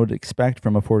critique one would expect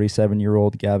from a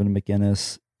 47-year-old Gavin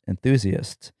McInnes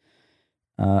enthusiast.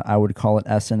 I would call it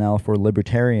SNL for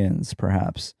libertarians,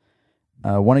 perhaps.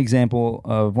 One example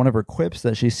of one of her quips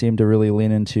that she seemed to really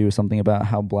lean into is something about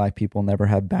how black people never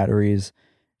have batteries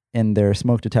in their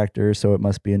smoke detectors, so it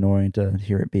must be annoying to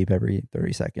hear it beep every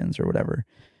 30 seconds or whatever.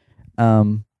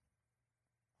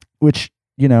 Which,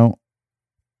 you know,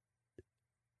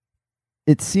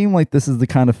 it seemed like this is the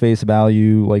kind of face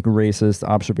value, like racist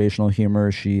observational humor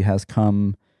she has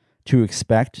come to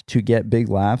expect to get big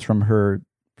laughs from her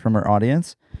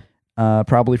audience.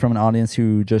 Probably from an audience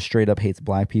who just straight up hates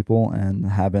black people and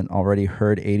haven't already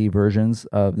heard 80 versions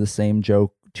of the same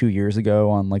joke 2 years ago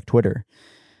on like Twitter.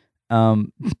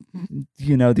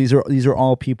 You know, these are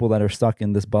all people that are stuck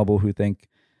in this bubble who think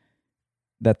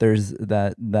that there's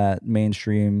that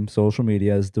mainstream social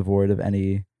media is devoid of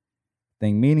anything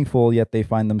meaningful, yet they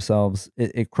find themselves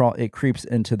it creeps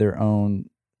into their own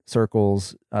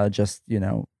circles, just, you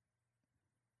know,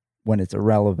 when it's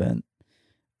irrelevant,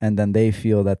 and then they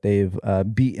feel that they've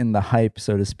beaten the hype,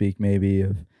 so to speak, maybe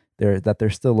of they're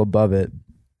still above it,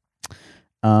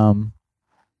 and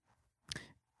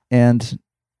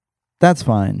that's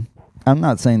fine. I'm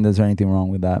not saying there's anything wrong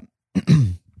with that.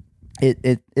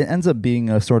 It ends up being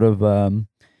a sort of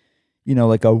you know,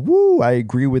 like a woo, I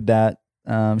agree with that.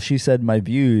 She said my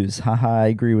views, haha, I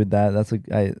agree with that. That's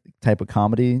a type of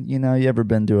comedy. You know, you ever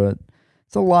been to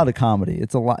it's a lot of comedy.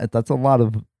 That's a lot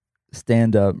of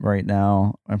stand up right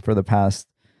now, and for the past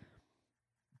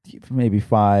maybe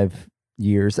 5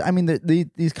 years. I mean,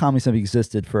 these comics have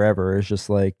existed forever. It's just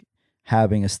like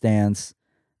having a stance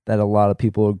that a lot of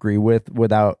people agree with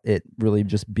without it really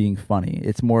just being funny.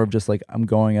 It's more of just like, I'm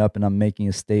going up and I'm making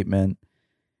a statement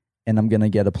and I'm going to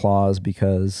get applause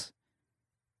because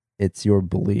it's your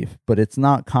belief, but it's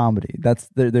not comedy.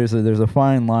 There's a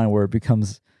fine line where it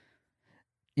becomes,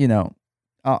 you know,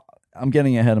 I'm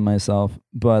getting ahead of myself,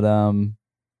 but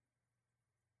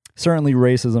certainly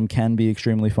racism can be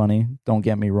extremely funny. Don't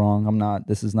get me wrong.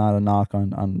 This is not a knock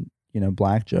on, you know,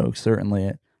 black jokes.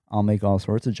 Certainly I'll make all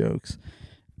sorts of jokes.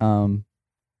 But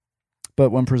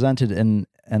when presented in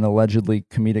an allegedly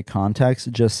comedic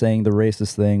context, just saying the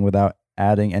racist thing without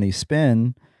adding any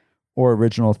spin or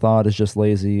original thought is just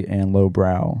lazy and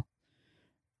lowbrow.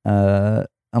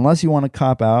 Unless you want to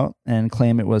cop out and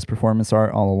claim it was performance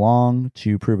art all along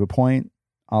to prove a point,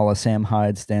 a la Sam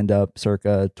Hyde stand-up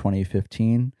circa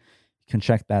 2015, you can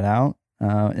check that out.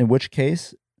 In which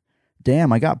case,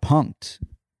 damn, I got punked.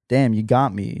 Damn, you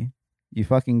got me. You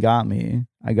fucking got me.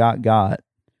 I got.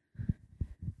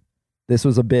 This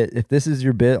was a bit. If this is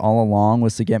your bit all along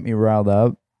was to get me riled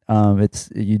up,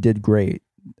 you did great.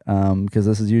 Because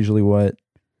this is usually what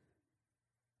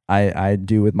I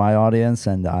do with my audience,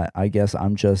 and I guess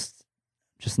I'm just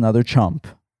another chump.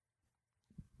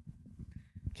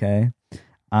 Okay,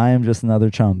 I am just another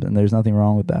chump, and there's nothing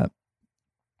wrong with that.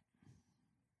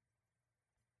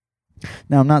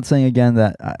 Now, I'm not saying again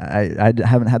that I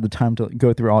haven't had the time to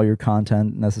go through all your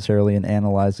content necessarily and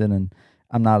analyze it, and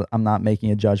I'm not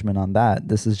making a judgment on that.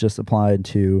 This is just applied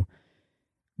to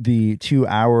the 2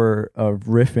 hour of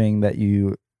riffing that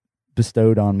you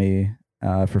bestowed on me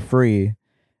for free.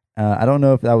 I don't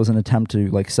know if that was an attempt to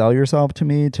like sell yourself to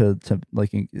me to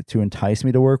entice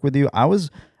me to work with you. I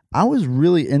was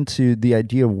really into the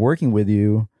idea of working with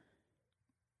you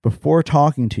before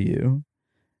talking to you.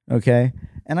 Okay.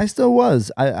 And I still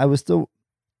was. I was still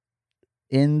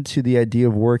into the idea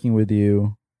of working with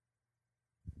you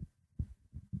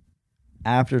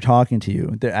after talking to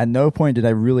you. At no point did I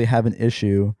really have an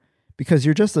issue, because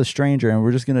you're just a stranger and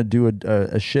we're just going to do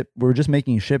a ship. We're just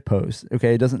making shit posts.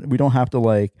 Okay. We don't have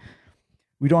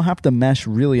to mesh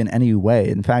really in any way.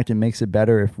 In fact, it makes it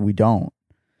better if we don't,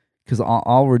 because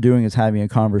all we're doing is having a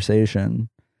conversation.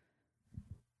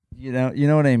 You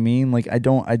know what I mean? Like, I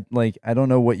don't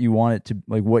know what you want it to,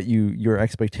 like, what your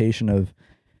expectation of,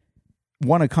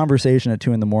 one, a conversation at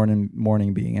 2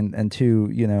 a.m. being, and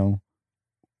two,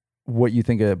 what you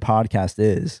think a podcast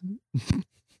is.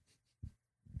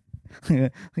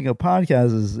 Like, a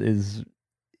podcast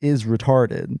is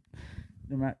retarded.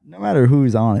 No matter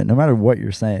who's on it, no matter what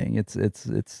you're saying,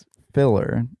 it's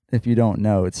filler. If you don't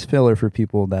know, it's filler for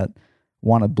people that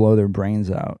want to blow their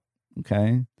brains out.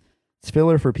 Okay, it's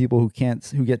filler for people who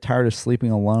get tired of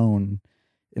sleeping alone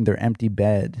in their empty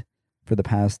bed for the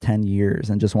past 10 years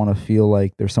and just want to feel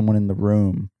like there's someone in the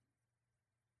room.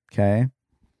 Okay,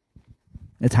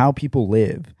 it's how people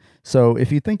live. So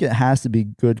if you think it has to be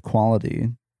good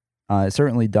quality, it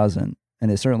certainly doesn't, and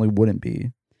it certainly wouldn't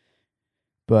be.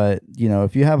 But,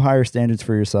 if you have higher standards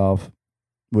for yourself,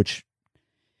 which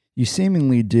you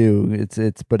seemingly do,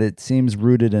 but it seems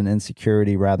rooted in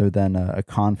insecurity rather than a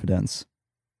confidence.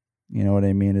 You know what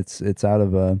I mean? It's out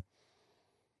of a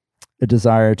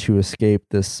desire to escape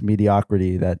this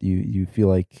mediocrity that you feel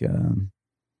like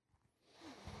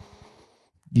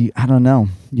I don't know,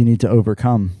 you need to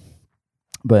overcome.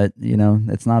 But,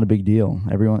 it's not a big deal.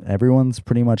 Everyone's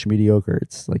pretty much mediocre.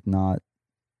 It's like not.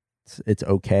 It's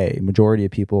okay. Majority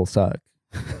of people suck.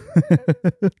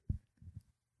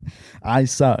 I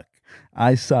suck.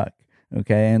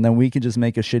 Okay. And then we can just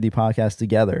make a shitty podcast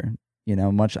together.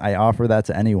 I offer that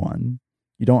to anyone.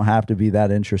 You don't have to be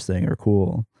that interesting or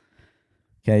cool.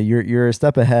 Okay. You're a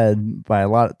step ahead by a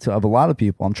lot of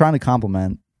people. I'm trying to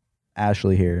compliment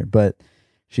Ashley here, but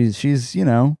she's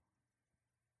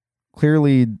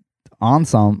clearly on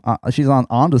she's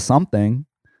onto something.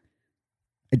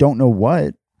 I don't know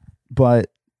what.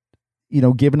 But,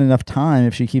 given enough time,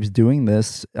 if she keeps doing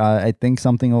this, I think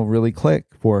something will really click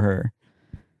for her.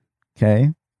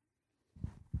 Okay?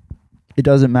 It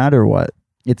doesn't matter what.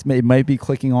 It might be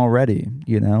clicking already,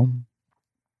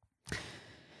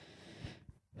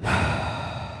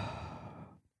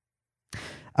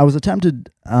 I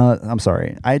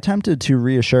attempted to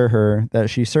reassure her that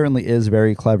she certainly is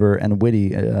very clever and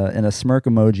witty in a smirk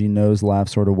emoji nose laugh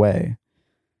sort of way,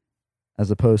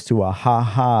 as opposed to a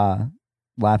ha-ha,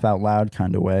 laugh out loud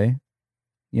kind of way.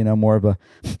 More of a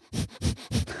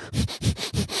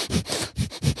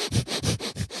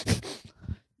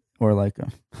or like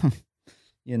a,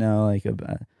 like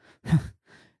a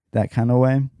that kind of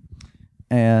way.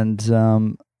 And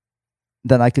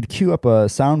then I could cue up a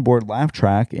soundboard laugh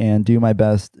track and do my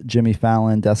best Jimmy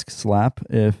Fallon desk slap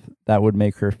if that would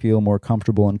make her feel more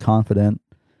comfortable and confident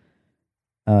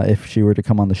if she were to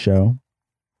come on the show.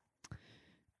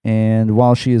 And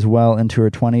while she is well into her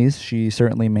 20s, she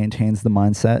certainly maintains the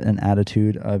mindset and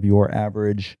attitude of your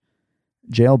average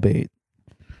jailbait.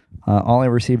 All I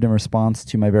received in response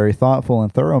to my very thoughtful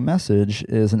and thorough message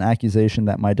is an accusation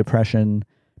that my depression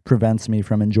prevents me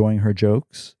from enjoying her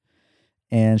jokes.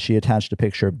 And she attached a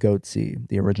picture of Boxxy,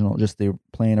 the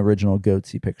plain original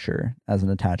Boxxy picture as an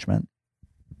attachment.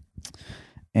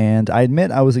 And I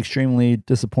admit I was extremely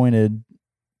disappointed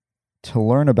to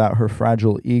learn about her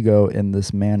fragile ego in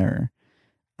this manner.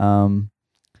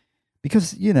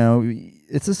 Because,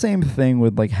 it's the same thing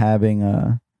with like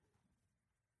having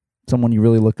someone you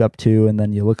really look up to, and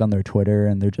then you look on their Twitter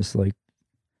and they're just like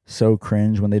so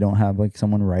cringe when they don't have like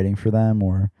someone writing for them,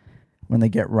 or when they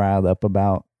get riled up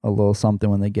about a little something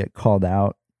when they get called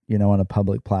out, on a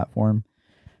public platform.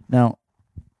 Now,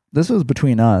 this was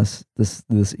between us, this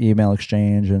email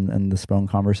exchange and this phone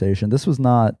conversation. This was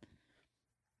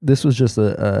just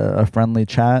a friendly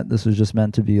chat. This was just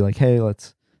meant to be like, hey,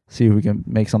 let's see if we can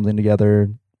make something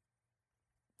together.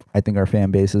 I think our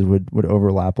fan bases would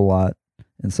overlap a lot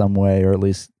in some way, or at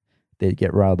least they'd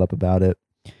get riled up about it.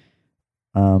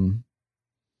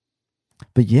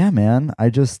 But yeah, man, I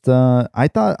just I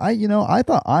thought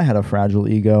I had a fragile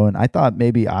ego, and I thought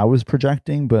maybe I was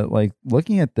projecting. But like,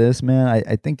 looking at this, man,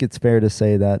 I think it's fair to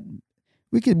say that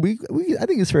I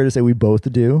think it's fair to say we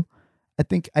both do. I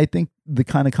think the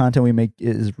kind of content we make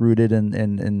is rooted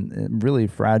in really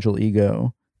fragile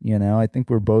ego. I think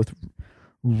we're both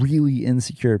really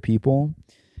insecure people,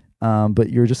 but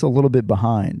you're just a little bit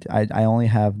behind. I only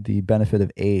have the benefit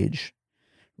of age,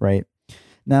 right?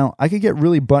 Now, I could get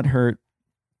really butthurt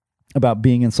about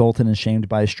being insulted and shamed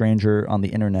by a stranger on the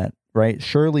internet, right?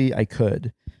 Surely I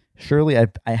could. Surely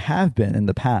I have been in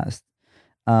the past.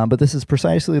 But this is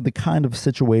precisely the kind of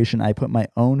situation I put my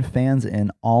own fans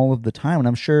in all of the time. And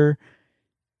I'm sure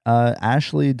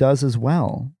Ashley does as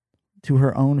well to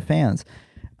her own fans.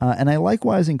 And I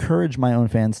likewise encourage my own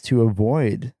fans to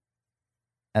avoid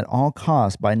at all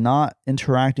costs by not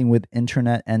interacting with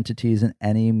internet entities in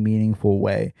any meaningful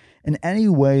way, in any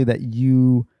way that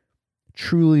you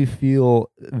truly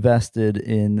feel vested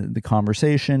in the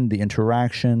conversation, the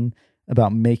interaction,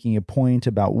 about making a point,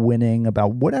 about winning,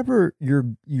 about whatever your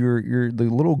the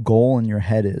little goal in your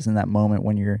head is in that moment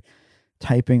when you're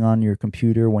typing on your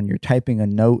computer, when you're typing a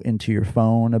note into your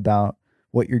phone about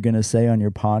what you're going to say on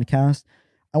your podcast.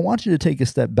 I want you to take a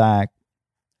step back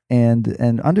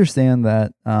and understand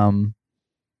that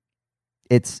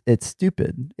it's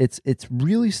stupid. It's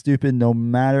really stupid no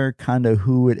matter kind of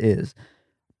who it is.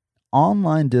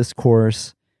 Online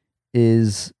discourse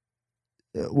is,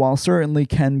 while certainly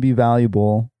can be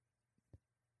valuable,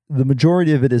 the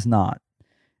majority of it is not.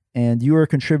 And you are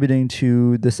contributing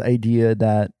to this idea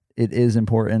that it is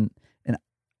important. And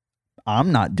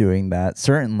I'm not doing that.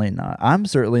 Certainly not. I'm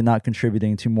certainly not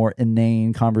contributing to more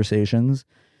inane conversations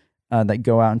that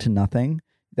go out into nothing,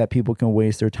 that people can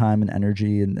waste their time and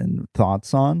energy and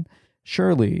thoughts on.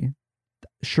 Surely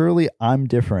I'm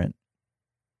different.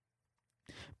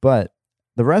 But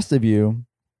the rest of you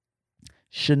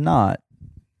should not.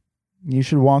 You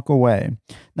should walk away.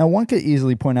 Now, one could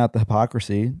easily point out the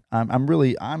hypocrisy. I'm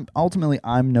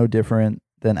no different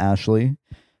than Ashley.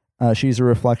 She's a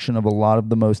reflection of a lot of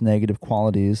the most negative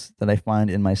qualities that I find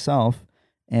in myself,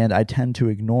 and I tend to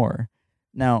ignore.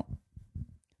 Now,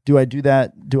 do I do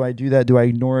that? Do I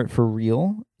ignore it for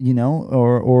real?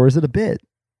 Or is it a bit?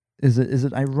 Is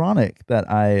it ironic that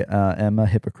I am a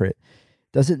hypocrite?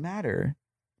 Does it matter?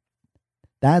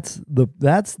 That's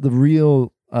the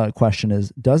real question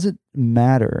is, does it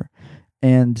matter?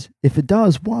 And if it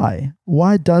does, why?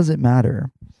 Why does it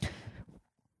matter?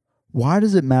 Why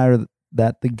does it matter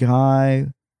that the guy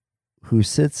who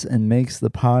sits and makes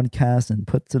the podcast and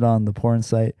puts it on the porn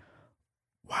site,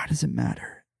 why does it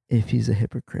matter if he's a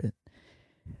hypocrite?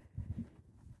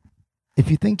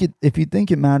 If you think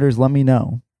it matters, let me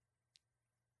know.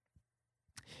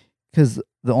 Because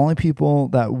the only people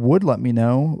that would let me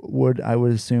know I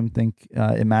would assume, think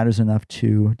it matters enough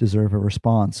to deserve a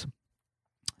response.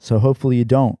 So hopefully you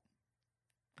don't.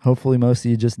 Hopefully most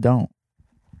of you just don't.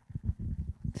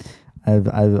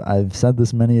 I've said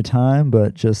this many a time,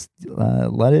 but just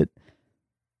let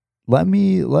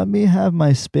me have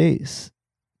my space.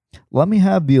 Let me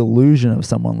have the illusion of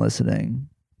someone listening,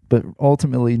 but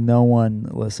ultimately no one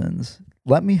listens.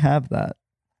 Let me have that.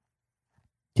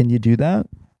 Can you do that?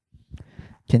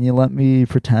 Can you let me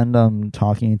pretend I'm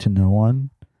talking to no one?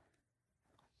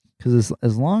 Because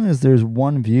as long as there's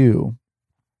one view,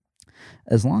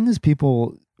 as long as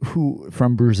people who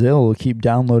from Brazil keep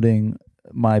downloading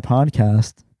my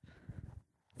podcast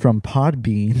from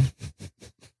Podbean,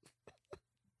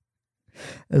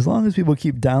 as long as people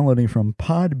keep downloading from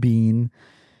Podbean,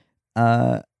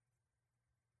 I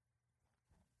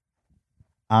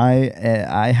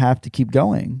have to keep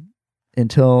going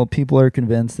until people are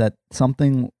convinced that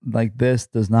something like this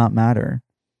does not matter.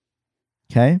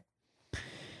 Okay?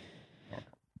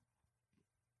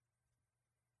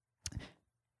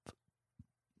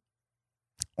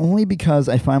 Only because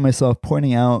I find myself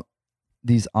pointing out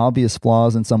these obvious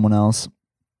flaws in someone else,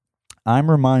 I'm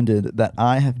reminded that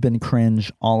I have been cringe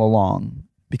all along,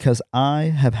 because I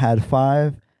have had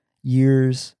 5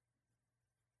 years.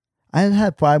 I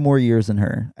had 5 more years than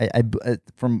her. I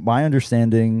from my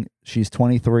understanding, she's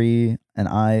 23, and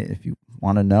if you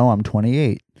want to know, I'm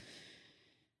 28.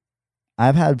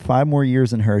 I've had 5 more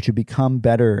years than her to become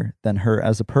better than her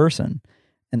as a person,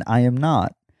 and I am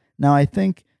not. Now, I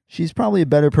think she's probably a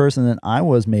better person than I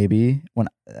was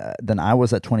than I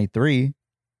was at 23,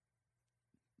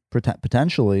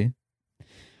 potentially.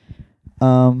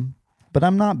 But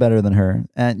I'm not better than her,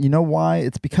 and you know why?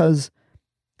 It's because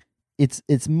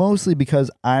it's mostly because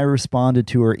I responded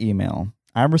to her email.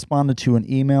 I responded to an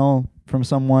email from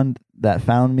someone that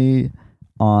found me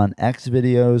on X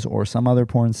videos or some other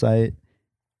porn site,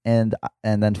 and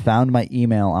then found my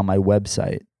email on my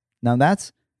website. Now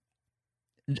that's,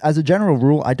 as a general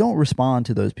rule, I don't respond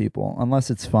to those people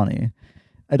unless it's funny.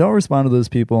 I don't respond to those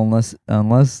people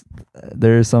unless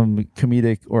there's some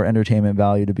comedic or entertainment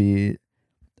value to be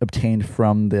obtained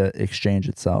from the exchange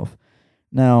itself.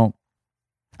 Now,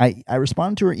 I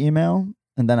responded to her email,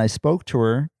 and then I spoke to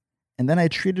her, and then I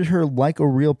treated her like a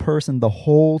real person the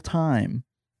whole time.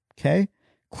 Okay?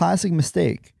 Classic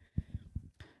mistake.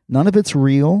 None of it's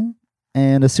real.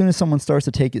 And as soon as someone starts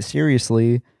to take it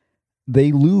seriously,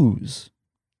 they lose.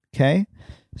 Okay?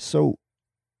 So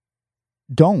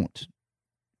don't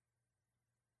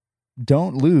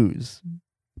lose.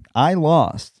 I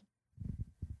lost.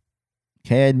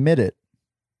 Okay, I admit it.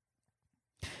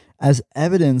 As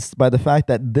evidenced by the fact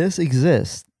that this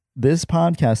exists, this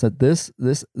podcast, that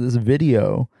this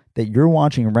video that you're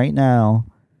watching right now,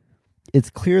 it's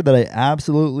clear that I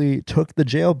absolutely took the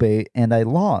jailbait and I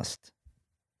lost.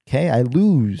 Okay, I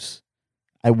lose.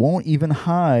 I won't even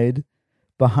hide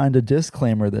behind a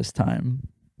disclaimer this time.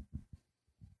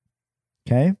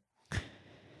 Okay?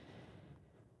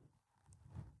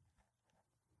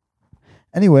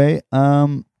 Anyway,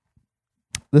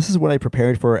 this is what I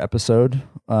prepared for our episode.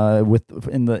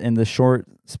 In the short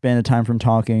span of time from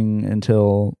talking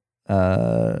until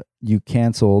you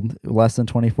canceled, less than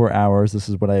 24 hours. This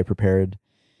is what I prepared.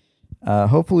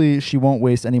 Hopefully, she won't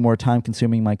waste any more time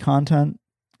consuming my content.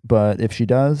 But if she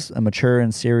does, a mature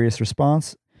and serious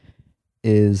response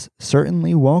is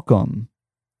certainly welcome.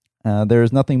 There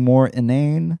is nothing more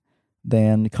inane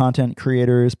than content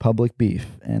creators' public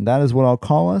beef, and that is what I'll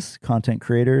call us, content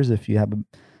creators. If you have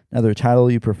another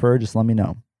title you prefer, just let me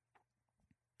know.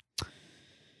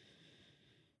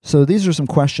 So these are some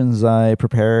questions I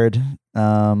prepared.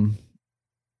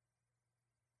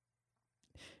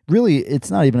 Really, it's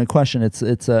not even a question. It's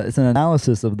an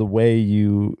analysis of the way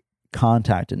you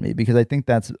contacted me, because I think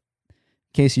that's, in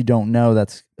case you don't know,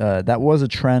 that was a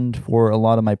trend for a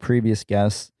lot of my previous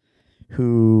guests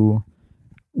who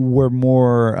were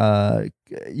more,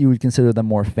 you would consider them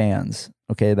more fans,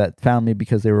 okay, that found me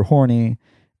because they were horny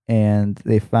and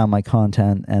they found my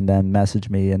content and then messaged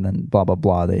me and then blah, blah,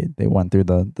 blah. They went through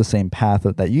the same path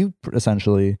that you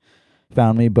essentially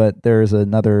found me, but there's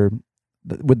another,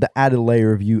 with the added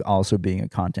layer of you also being a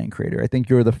content creator. I think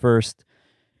you're the first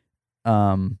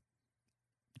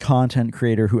content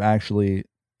creator who actually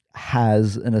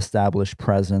has an established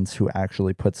presence, who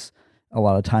actually puts a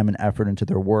lot of time and effort into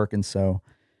their work. And so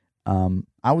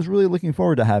I was really looking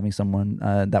forward to having someone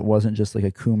that wasn't just like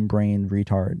a coon-brained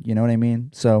retard. You know what I mean?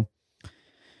 So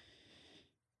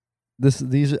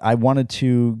I wanted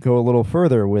to go a little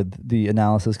further with the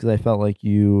analysis because I felt like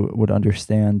you would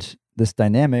understand this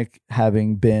dynamic,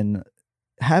 having been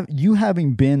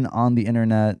on the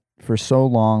internet for so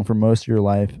long, for most of your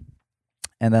life,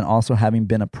 and then also having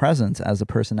been a presence as a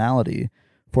personality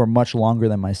for much longer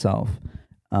than myself.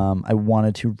 I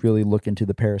wanted to really look into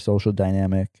the parasocial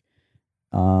dynamic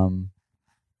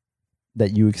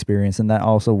that you experience, and that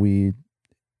also we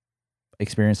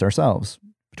experienced ourselves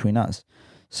between us.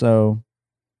 So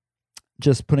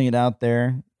just putting it out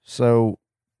there. So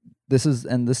this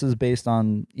is based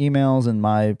on emails and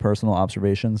my personal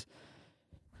observations.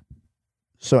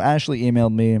 So Ashley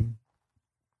emailed me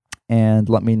and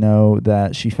let me know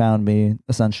that she found me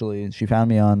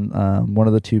on one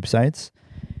of the tube sites,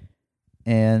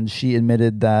 and she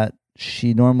admitted that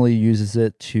she normally uses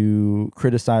it to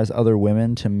criticize other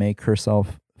women to make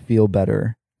herself feel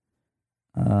better,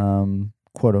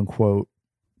 quote unquote,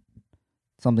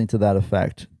 something to that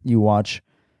effect. You watch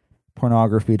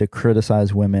pornography to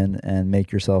criticize women and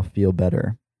make yourself feel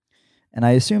better. And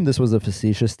I assumed this was a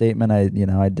facetious statement. I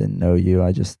didn't know you.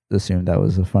 I just assumed that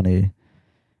was a funny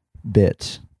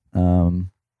bit. And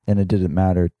it didn't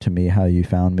matter to me how you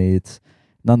found me. It's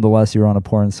nonetheless, you're on a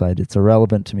porn site. It's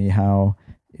irrelevant to me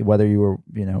whether you were,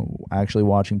 actually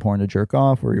watching porn to jerk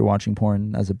off, or you're watching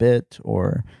porn as a bit,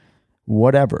 or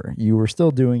whatever. You were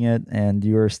still doing it, and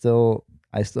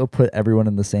I still put everyone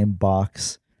in the same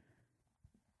box,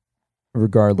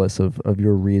 regardless of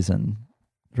your reason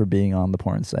for being on the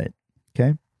porn site.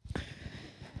 Okay?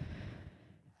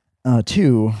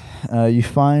 2, you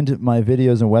find my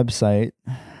videos and website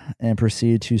and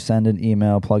proceed to send an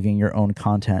email plugging your own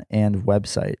content and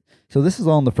website. So this is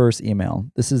all in the first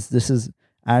email. This is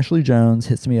Ashley Jones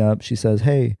hits me up. She says,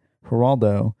 "Hey,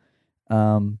 Geraldo,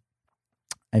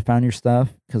 I found your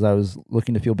stuff because I was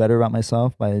looking to feel better about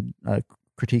myself by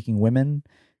critiquing women,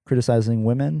 criticizing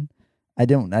women." I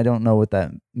don't know what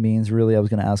that means really. I was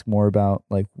going to ask more about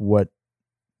like what,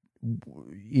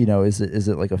 is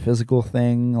it like a physical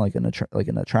thing, like an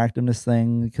attractiveness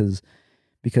thing,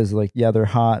 because like, yeah, they're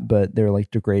hot, but they're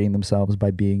like degrading themselves by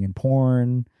being in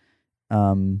porn.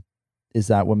 Is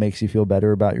that what makes you feel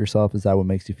better about yourself? Is that what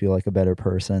makes you feel like a better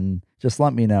person? Just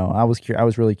let me know. I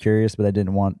was really curious, but I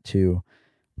didn't want to.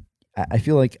 I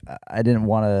feel like I didn't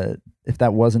want to. If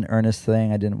that was an earnest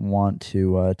thing, I didn't want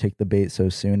to take the bait so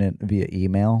soon via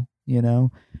email.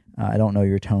 I don't know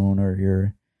your tone or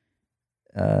your.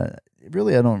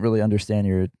 Really, I don't really understand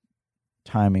your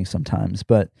timing sometimes,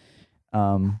 but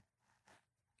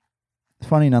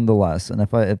funny nonetheless. And if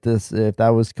that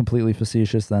was completely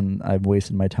facetious, then I've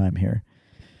wasted my time here.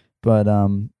 But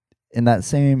in that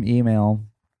same email,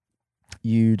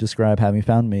 you describe having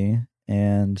found me,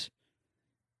 and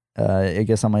I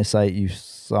guess on my site you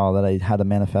saw that I had a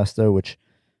manifesto, which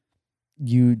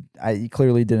I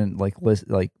clearly didn't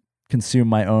consume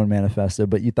my own manifesto,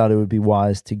 but you thought it would be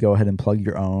wise to go ahead and plug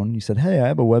your own. You said, "Hey, I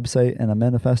have a website and a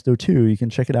manifesto too. You can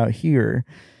check it out here."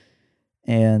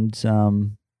 And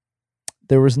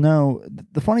there was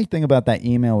the funny thing about that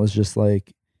email was just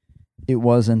like, it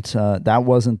wasn't that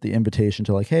wasn't the invitation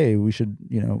to like, hey, we should,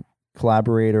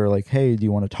 collaborate, or like, hey, do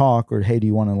you want to talk, or hey, do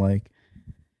you want to like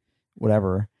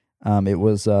whatever. It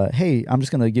was hey, I'm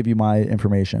just gonna give you my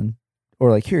information, or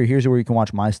like, here's where you can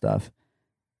watch my stuff.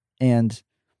 And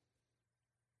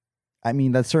I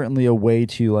mean, that's certainly a way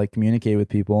to like communicate with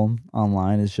people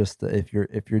online, is just if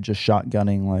you're just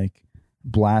shotgunning like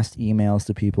blast emails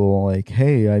to people like,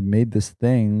 hey, I made this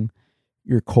thing.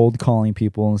 You're cold calling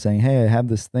people and saying, hey, I have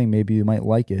this thing, maybe you might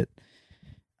like it.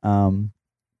 And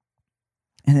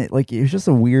it was just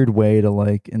a weird way to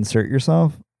like insert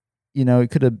yourself.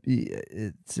 It could have,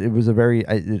 it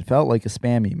felt like a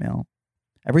spam email.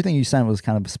 Everything you sent was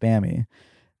kind of spammy,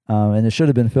 and it should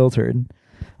have been filtered.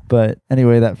 But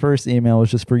anyway, that first email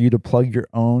was just for you to plug your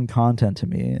own content to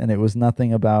me, and it was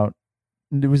nothing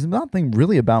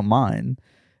really about mine,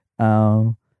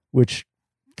 which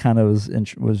kind of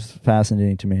was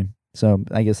fascinating to me. So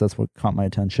I guess that's what caught my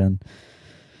attention.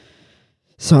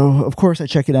 So of course I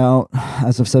check it out.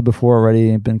 As I've said before already,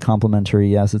 it's been complimentary.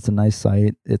 Yes, it's a nice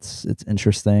site. It's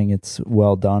interesting. It's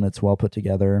well done. It's well put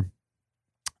together.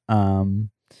 Clearly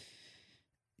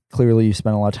you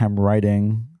spent a lot of time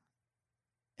writing,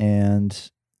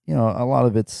 and a lot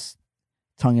of it's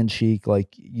tongue in cheek.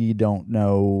 Like, you don't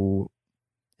know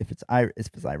if it's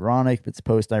ironic, if it's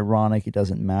post ironic. It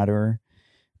doesn't matter.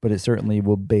 But it certainly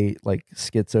will bait like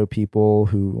schizo people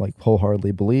who like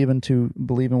wholeheartedly believe in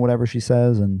whatever she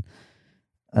says, and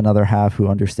another half who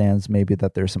understands maybe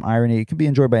that there's some irony. It can be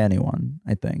enjoyed by anyone.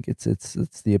 I think it's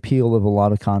the appeal of a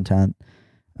lot of content,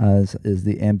 is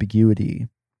the ambiguity.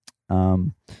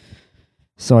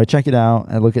 So I check it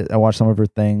out. I watch some of her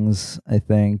things, I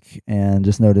think, and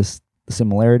just notice the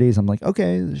similarities. I'm like,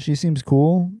 okay, she seems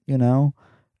cool.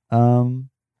 I'm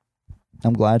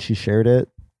glad she shared it.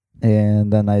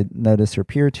 And then I noticed her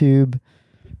PeerTube,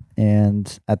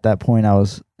 and at that point I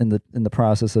was in the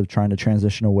process of trying to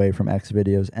transition away from X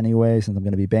videos anyway, since I'm going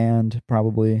to be banned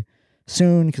probably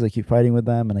soon, because I keep fighting with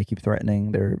them and I keep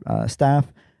threatening their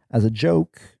staff as a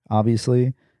joke,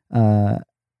 obviously,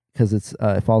 because it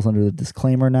falls under the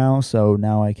disclaimer now. So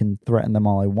now I can threaten them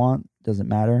all I want. Doesn't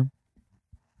matter,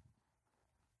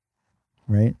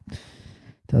 right?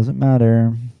 Doesn't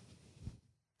matter.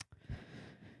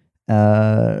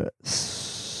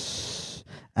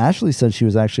 Ashley said she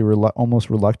was actually almost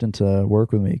reluctant to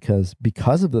work with me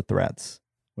because of the threats,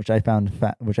 which I found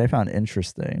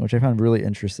interesting, which I found really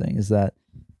interesting, is that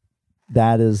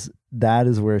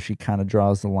is where she kind of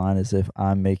draws the line, as if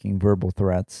I'm making verbal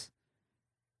threats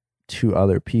to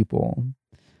other people.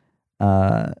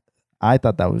 I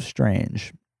thought that was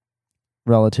strange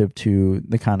relative to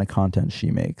the kind of content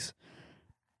she makes.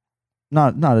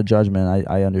 Not a judgment.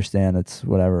 I understand, it's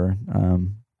whatever.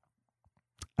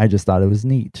 I just thought it was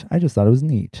neat.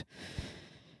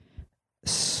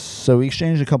 So we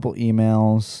exchanged a couple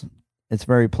emails. It's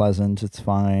very pleasant. It's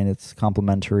fine. It's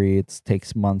complimentary. It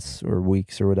takes months or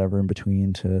weeks or whatever in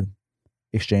between to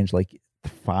exchange like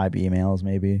 5 emails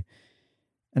maybe.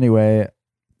 Anyway,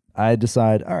 I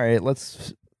decide, all right,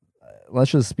 let's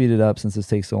just speed it up since this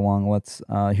takes so long.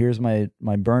 Here's my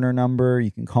burner number.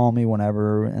 You can call me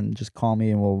whenever, and just call me,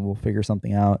 and we'll figure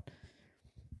something out,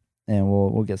 and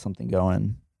we'll get something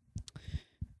going.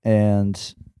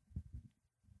 And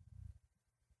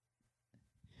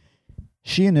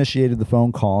she initiated the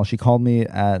phone call. She called me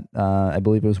at I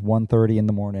believe it was 1:30 in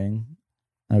the morning.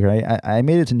 Okay, I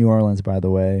made it to New Orleans, by the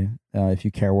way. If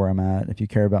you care where I'm at, if you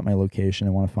care about my location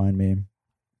and want to find me,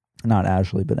 not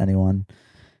Ashley, but anyone.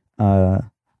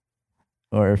 Or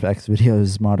if X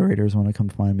Videos moderators want to come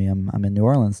find me, I'm in New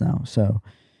Orleans now, so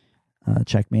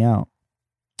check me out.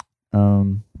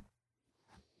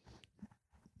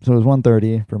 So it was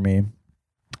 1:30 for me,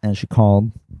 and she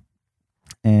called,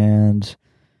 and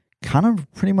kind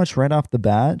of pretty much right off the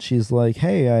bat, she's like,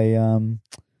 "Hey, I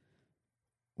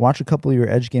watched a couple of your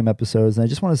Edge Game episodes, and I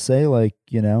just want to say, like,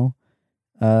 if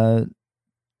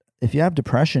you have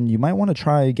depression, you might want to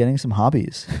try getting some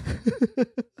hobbies."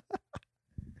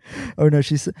 Oh no,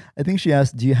 I think she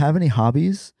asked, "Do you have any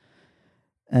hobbies?"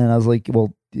 And I was like,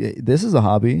 "Well, this is a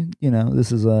hobby.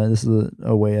 This is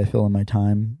a way I fill in my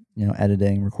time.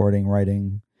 editing, recording,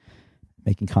 writing,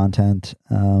 making content.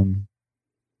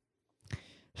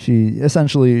 She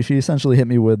essentially hit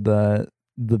me with the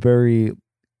very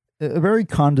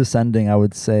condescending, I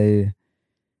would say,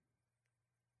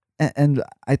 and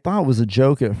I thought it was a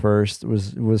joke at first,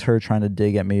 was her trying to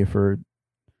dig at me for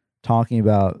talking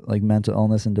about like mental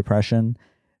illness and depression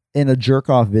in a jerk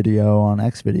off video on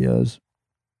X videos.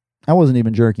 I wasn't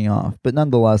even jerking off, but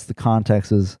nonetheless, the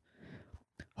context is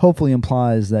hopefully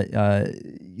implies that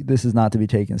this is not to be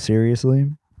taken seriously.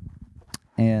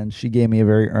 And she gave me a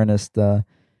very earnest,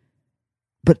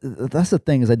 but that's the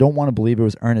thing, is I don't want to believe it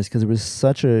was earnest, because it was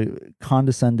such a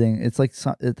condescending. It's like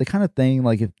the kind of thing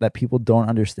like that people don't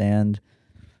understand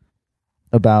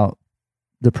about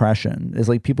depression. Is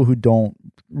like people who don't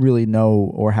really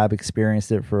know or have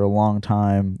experienced it for a long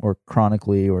time or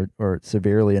chronically or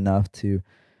severely enough to,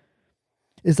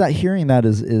 is that hearing that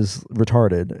is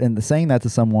retarded. And saying that to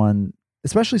someone,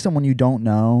 especially someone you don't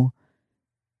know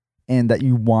and that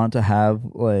you want to have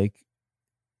like,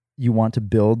 you want to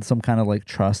build some kind of like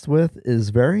trust with, is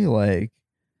very like,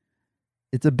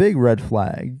 it's a big red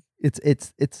flag. It's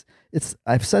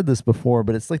I've said this before,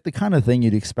 but it's like the kind of thing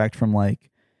you'd expect from like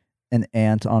an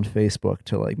aunt on Facebook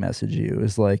to like message you,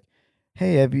 is like,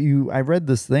 hey, I read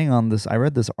this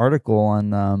article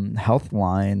on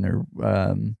Healthline, or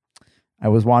I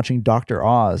was watching Dr.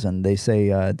 Oz, and they say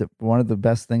one of the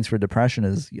best things for depression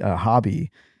is a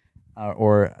hobby.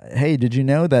 Or, hey, did you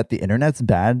know that the internet's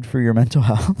bad for your mental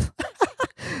health?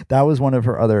 That was one of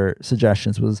her other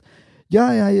suggestions, was,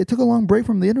 yeah, I took a long break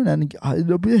from the internet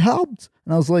and it helped.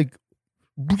 And I was like,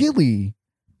 really?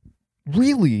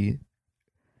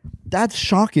 That's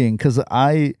shocking, because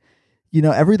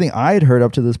everything I had heard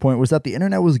up to this point was that the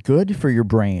internet was good for your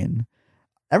brain.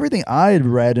 Everything I had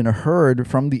read and heard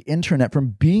from the internet, from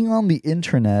being on the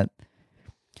internet,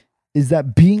 is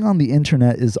that being on the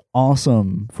internet is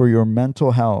awesome for your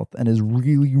mental health and is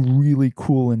really, really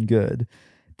cool and good.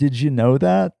 Did you know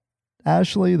that,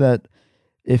 Ashley, that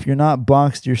if you're not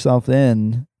boxed yourself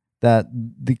in, that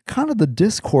the kind of the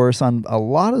discourse on a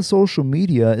lot of social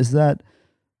media is that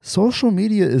social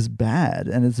media is bad,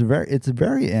 and it's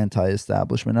very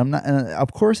anti-establishment. And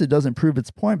of course it doesn't prove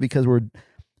its point because we're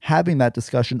having that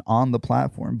discussion on the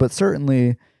platform. But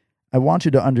certainly I want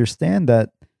you to understand that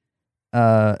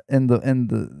in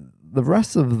the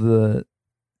rest of the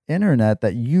internet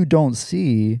that you don't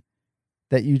see,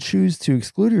 that you choose to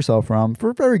exclude yourself from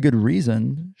for a very good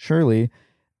reason, surely,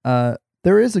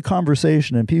 there is a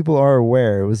conversation and people are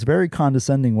aware. It was very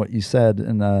condescending what you said,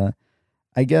 and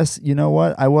I guess, you know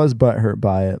what, I was butthurt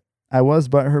by it.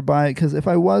 Because if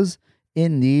I was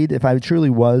in need, if I truly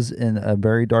was in a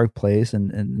very dark place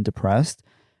and depressed,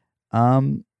 I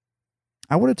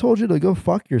would have told you to go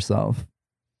fuck yourself.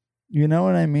 You know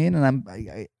what I mean?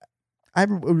 And I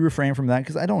would refrain from that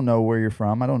because I don't know where you're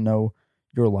from. I don't know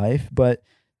your life. But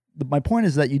my point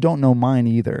is that you don't know mine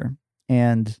either.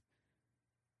 And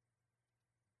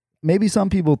maybe some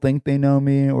people think they know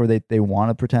me, or they want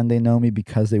to pretend they know me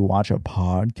because they watch a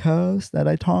podcast that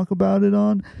I talk about it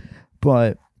on.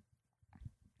 But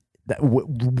that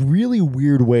really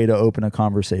weird way to open a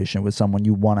conversation with someone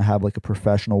you want to have like a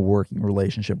professional working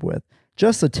relationship with.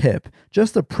 Just a tip,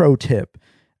 just a pro tip.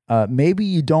 Maybe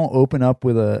you don't open up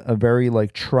with a very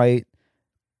like trite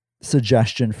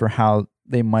suggestion for how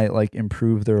they might like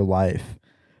improve their life.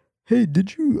 Hey,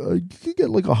 did you get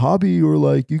like a hobby, or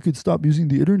like you could stop using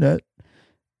the internet?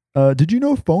 Did you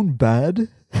know phone bad?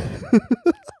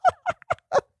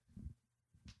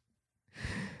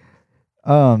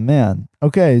 Oh man.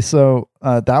 Okay, so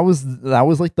that was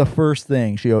like the first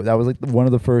thing that was like one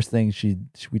of the first things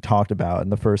we talked about in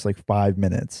the first like 5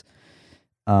 minutes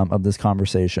of this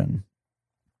conversation.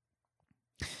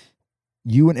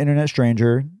 You, an internet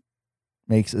stranger,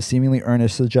 makes a seemingly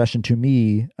earnest suggestion to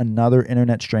me, another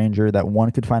internet stranger, that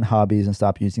one could find hobbies and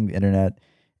stop using the internet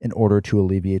in order to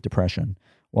alleviate depression.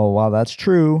 Well, while it's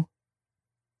true,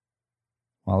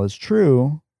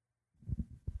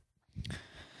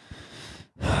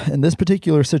 in this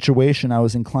particular situation, I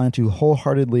was inclined to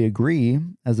wholeheartedly agree,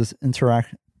 as this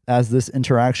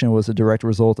interaction was a direct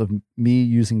result of me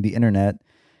using the internet.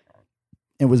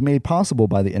 It was made possible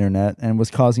by the internet and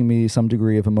was causing me some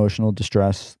degree of emotional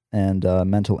distress and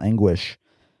mental anguish.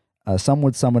 Some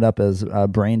would sum it up as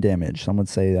brain damage. Some would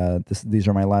say these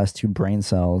are my last 2 brain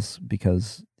cells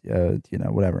because,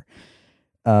 whatever.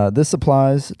 This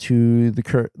applies to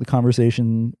the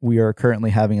conversation we are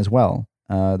currently having as well.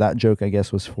 That joke, I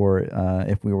guess, was for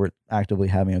if we were actively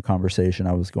having a conversation,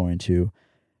 I was going to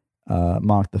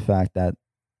mock the fact that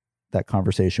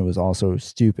conversation was also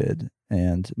stupid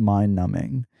and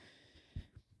mind-numbing.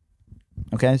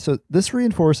 Okay, so this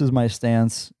reinforces my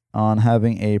stance on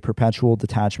having a perpetual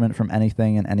detachment from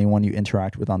anything and anyone you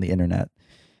interact with on the internet,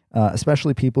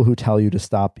 especially people who tell you to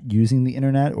stop using the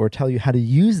internet or tell you how to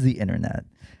use the internet.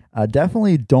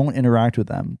 Definitely don't interact with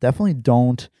them. Definitely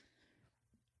don't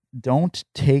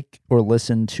take or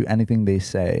listen to anything they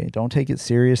say. Don't take it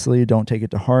seriously. Don't take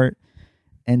it to heart,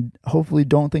 and hopefully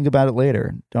don't think about it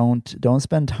later. Don't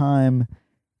spend time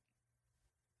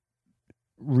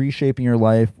reshaping your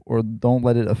life, or don't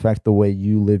let it affect the way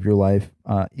you live your life,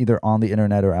 either on the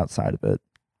internet or outside of it.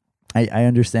 I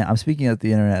understand. I'm speaking of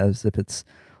the internet as if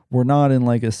we're not in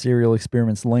like a serial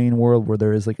experiments lane world where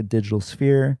there is like a digital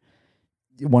sphere.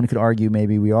 One could argue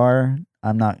maybe we are.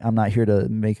 I'm not here to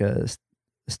make a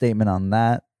statement on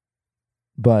that,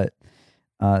 but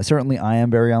certainly I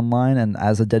am very online, and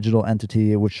as a digital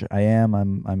entity, which I am,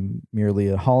 I'm merely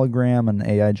a hologram, an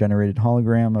AI generated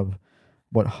hologram of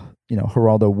what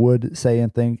Geraldo would say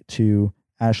and think to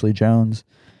Ashley Jones.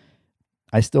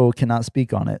 I still cannot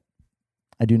speak on it.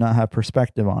 I do not have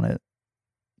perspective on it.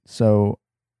 So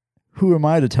who am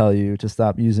I to tell you to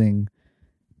stop using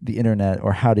the internet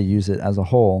or how to use it as a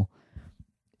whole,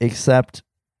 except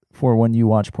for when you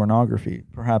watch pornography?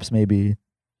 Perhaps maybe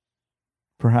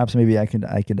I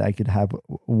could have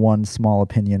one small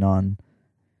opinion on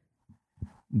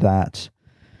that.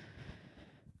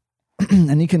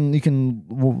 And you can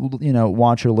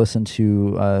watch or listen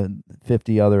to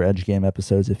 50 other Edge Game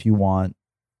episodes if you want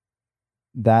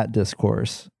that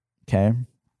discourse. Okay.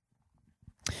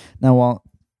 Now, while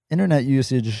internet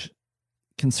usage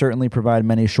can certainly provide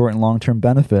many short and long-term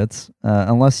benefits,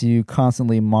 unless you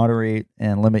constantly moderate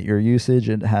and limit your usage,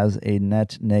 it has a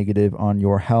net negative on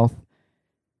your health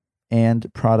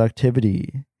and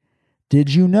productivity.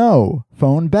 Did you know?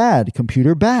 Phone bad,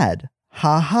 computer bad.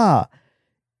 Ha ha.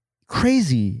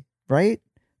 Crazy, right?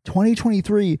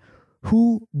 2023,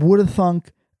 who would have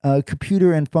thunk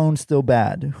computer and phone still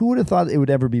bad? Who would have thought it would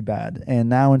ever be bad? And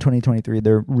now in 2023,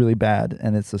 they're really bad,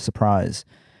 and it's a surprise.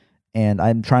 And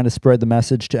I'm trying to spread the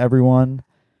message to everyone.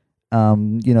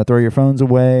 Throw your phones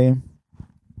away.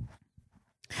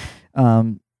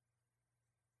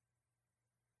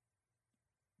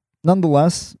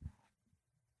 Nonetheless,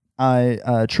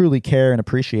 I truly care and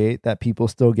appreciate that people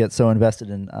still get so invested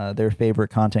in their favorite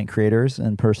content creators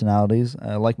and personalities,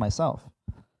 like myself.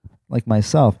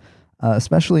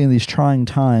 Especially in these trying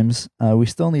times, we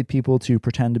still need people to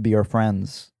pretend to be our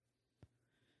friends.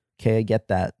 Okay, I get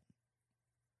that.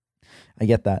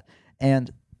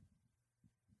 And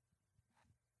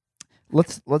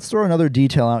let's throw another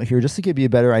detail out here just to give you a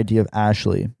better idea of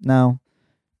Ashley. Now,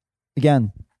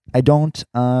 again, I don't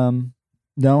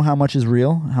know how much is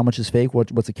real, how much is fake,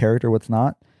 what's a character, what's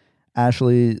not.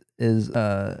 Ashley is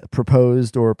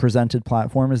proposed or presented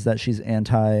platform is that she's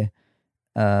anti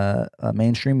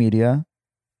mainstream media.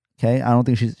 Okay, I don't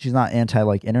think she's not anti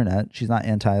like internet. She's not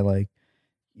anti like.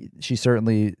 She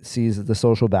certainly sees the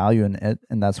social value in it,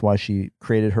 and that's why she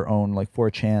created her own like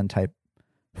 4chan type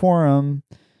forum,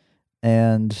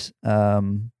 and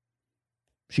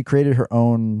she created her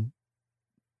own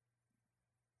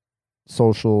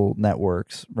social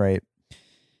networks, right?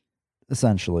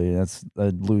 Essentially, that's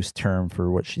a loose term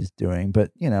for what she's doing,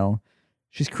 but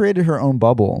she's created her own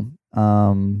bubble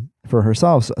for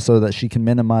herself so that she can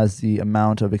minimize the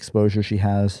amount of exposure she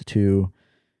has to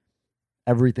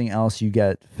everything else you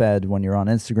get fed when you're on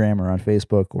Instagram or on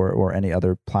Facebook or any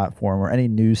other platform or any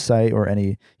news site or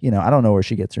any, I don't know where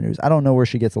she gets her news. I don't know where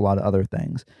she gets a lot of other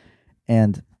things.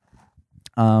 And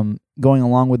going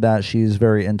along with that, she's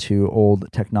very into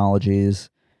old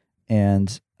technologies.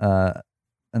 And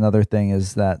another thing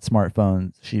is that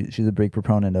smartphones, she's a big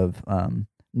proponent of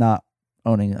not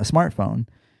owning a smartphone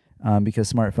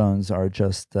because smartphones are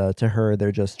just, to her,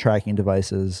 they're just tracking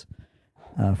devices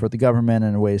for the government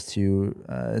and ways to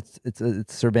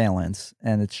it's surveillance,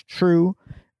 and it's true,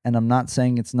 and I'm not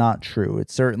saying it's not true.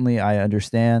 It's certainly, I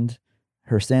understand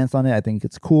her stance on it. I think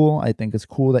it's cool. I think it's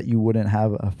cool that you wouldn't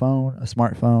have a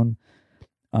smartphone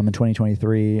in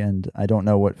 2023, and I don't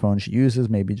know what phone she uses,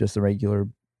 maybe just a regular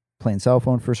plain cell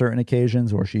phone for certain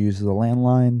occasions, or she uses a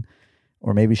landline,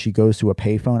 or maybe she goes to a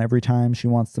payphone every time she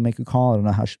wants to make a call. I don't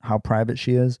know how private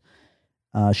she is.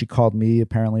 She called me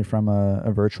apparently from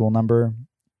a virtual number.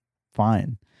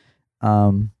 Fine.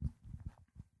 But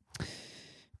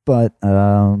what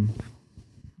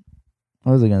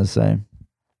was I going to say?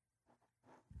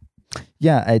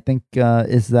 Yeah, I think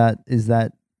is that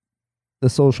the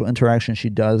social interaction she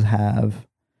does have,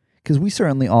 because we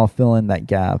certainly all fill in that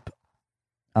gap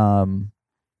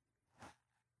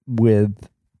with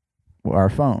our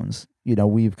phones.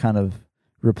 We've kind of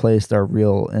replaced our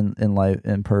real in life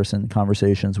in person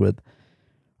conversations with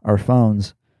our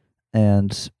phones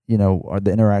and, you know,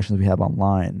 the interactions we have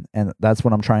online. And that's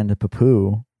what I'm trying to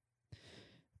poo-poo.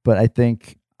 But I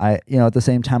think you know, at the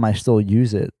same time, I still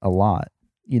use it a lot,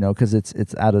 you know, because it's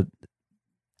not out of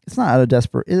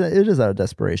it is out of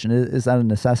desperation. It is out of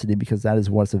necessity because that is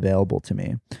what's available to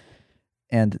me.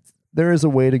 And there is a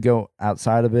way to go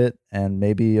outside of it, and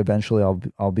maybe eventually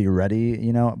I'll be ready,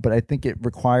 you know, but I think it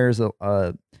requires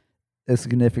a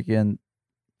significant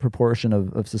proportion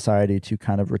of society to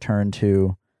kind of return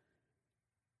to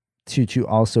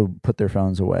also put their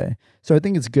phones away. So I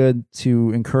think it's good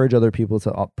to encourage other people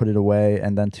to put it away,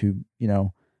 and then to, you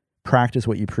know, practice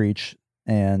what you preach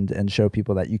and show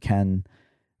people that you can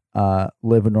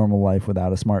live a normal life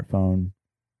without a smartphone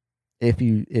if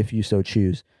you so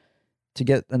choose. To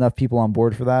get enough people on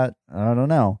board for that, I don't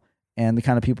know. And the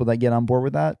kind of people that get on board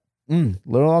with that,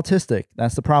 little autistic.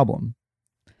 That's the problem.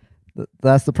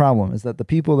 That's the problem, is that the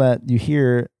people that you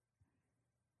hear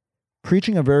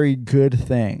preaching a very good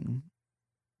thing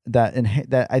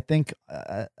that I think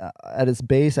at its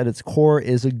base, at its core,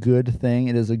 is a good thing.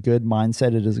 It is a good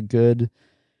mindset. It is a good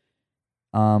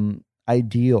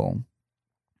ideal,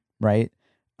 right?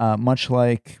 Much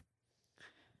like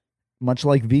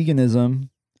veganism.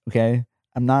 Okay,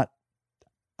 I'm not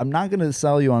going to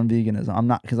sell you on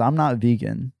veganism. Because I'm not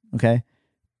vegan. Okay,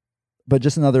 but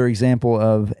just another example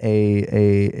of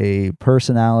a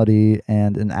personality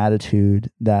and an attitude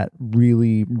that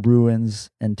really ruins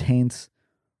and taints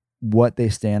what they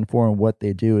stand for and what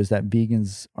they do, is that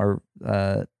vegans are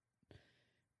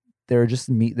they're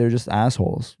just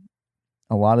assholes.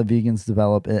 A lot of vegans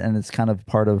develop it, and it's kind of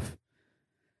part of,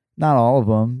 not all of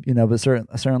them, you know, but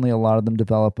certainly a lot of them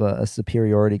develop a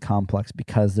superiority complex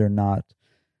because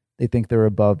they think they're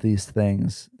above these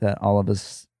things that all of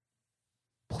us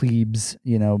plebes,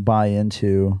 you know, buy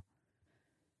into.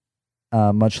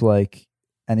 Much like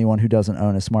anyone who doesn't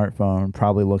own a smartphone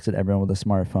probably looks at everyone with a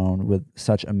smartphone with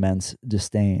such immense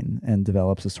disdain and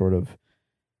develops a sort of,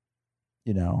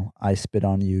 you know, I spit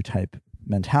on you type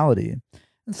mentality.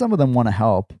 And some of them want to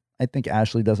help. I think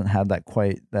Ashley doesn't have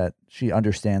that she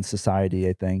understands society,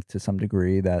 I think, to some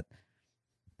degree, that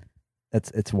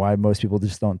it's why most people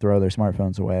just don't throw their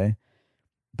smartphones away.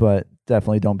 But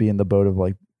definitely don't be in the boat of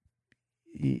like,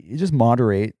 you just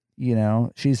moderate, you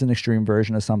know. She's an extreme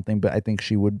version of something, but I think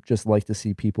she would just like to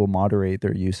see people moderate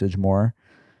their usage more.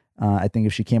 I think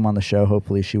if she came on the show,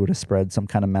 hopefully she would have spread some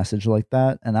kind of message like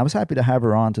that. And I was happy to have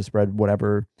her on to spread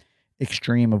whatever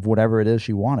extreme of whatever it is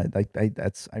she wanted. Like I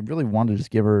really wanted to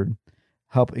just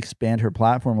help expand her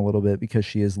platform a little bit, because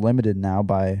she is limited now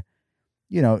by,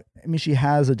 you know, I mean, she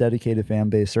has a dedicated fan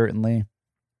base, certainly,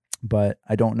 but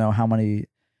I don't know how many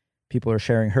people are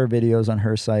sharing her videos on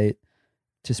her site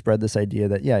to spread this idea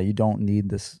that, yeah, you don't need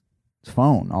this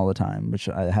phone all the time, which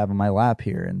I have in my lap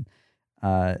here. And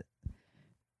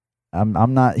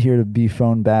I'm not here to be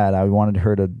phone bad. I wanted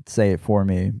her to say it for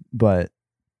me, but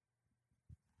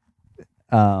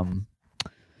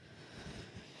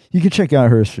you can check out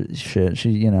her shit. She,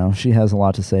 you know, she has a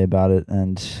lot to say about it,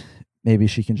 and maybe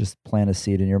she can just plant a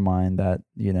seed in your mind that,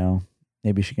 you know,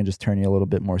 maybe she can just turn you a little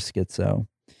bit more schizo.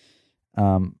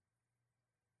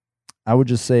 I would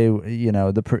just say, you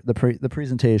know, the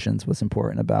presentation's what's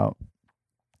important about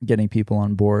getting people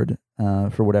on board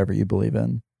for whatever you believe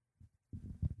in.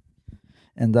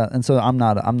 And so I'm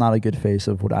not a good face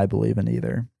of what I believe in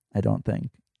either. I don't think.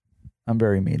 I'm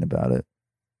very mean about it.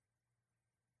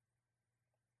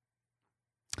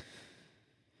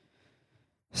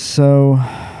 So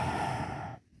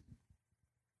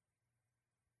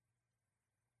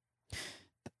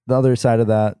the other side of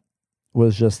that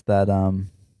was just that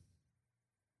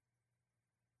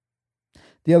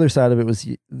the other side of it was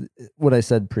what I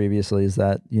said previously, is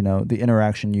that, you know, the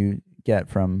interaction you get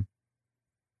from,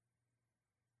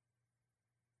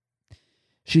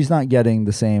 she's not getting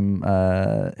the same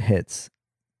hits.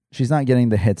 She's not getting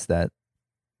the hits that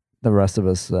the rest of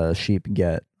us sheep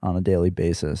get on a daily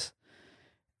basis.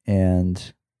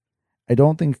 And I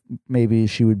don't think maybe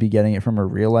she would be getting it from her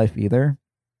real life either.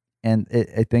 And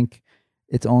I think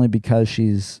it's only because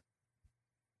she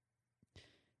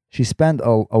spent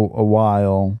a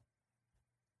while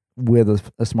with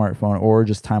a smartphone or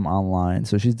just time online.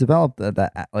 So she's developed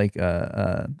that like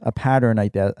a pattern, I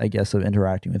guess, of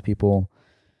interacting with people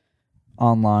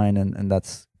online, and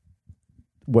that's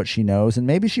what she knows. And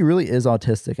maybe she really is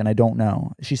autistic, and I don't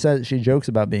know. She says she jokes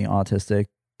about being autistic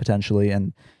potentially,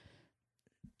 and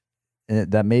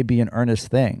that may be an earnest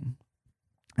thing.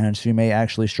 And she may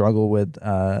actually struggle with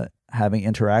having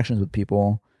interactions with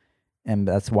people, and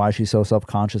that's why she's so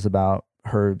self-conscious about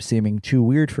her seeming too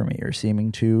weird for me, or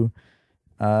seeming too,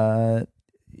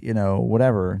 you know,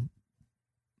 whatever.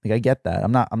 Like I get that.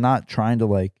 I'm not trying to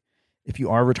like, if you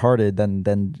are retarded,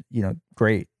 then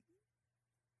great.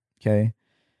 Okay.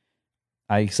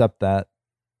 I accept that.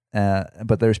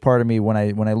 But there's part of me when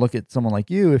I look at someone like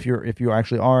you, if you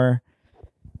actually are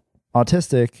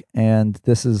autistic and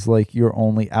this is like your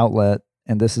only outlet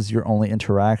and this is your only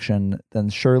interaction, then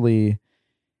surely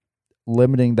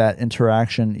limiting that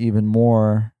interaction even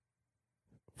more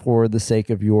for the sake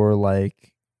of your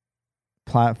like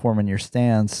platform and your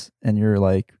stance and your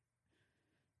like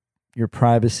your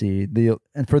privacy,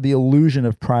 and for the illusion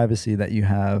of privacy that you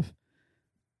have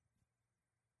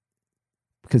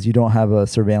because you don't have a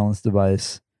surveillance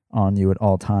device on you at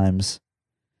all times.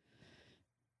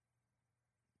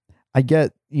 I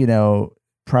get,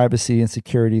 privacy and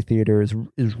security theater is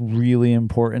really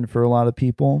important for a lot of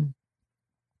people,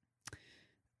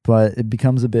 but it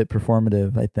becomes a bit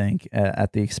performative, I think,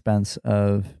 at the expense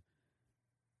of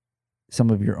some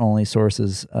of your only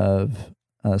sources of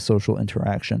social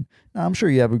interaction. Now, I'm sure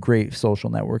you have a great social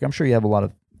network. I'm sure you have a lot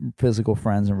of physical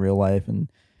friends in real life, and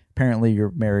apparently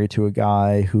you're married to a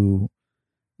guy who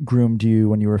groomed you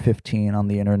when you were 15 on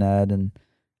the internet, and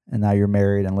now you're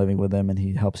married and living with him, and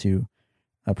he helps you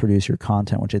produce your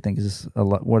content, which I think is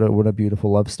what a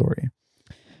beautiful love story.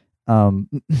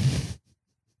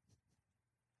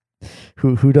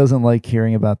 Who doesn't like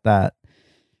hearing about that?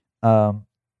 And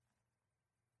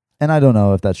I don't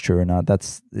know if that's true or not.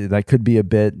 That could be a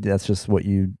bit. That's just what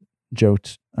you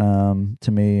joked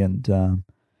to me, and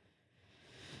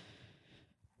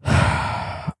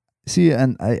see.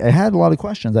 And I had a lot of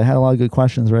questions. I had a lot of good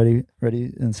questions ready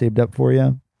and saved up for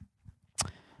you.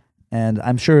 And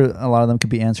I'm sure a lot of them could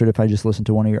be answered if I just listened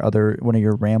to one of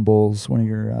your rambles, one of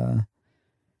your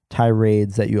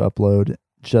tirades that you upload,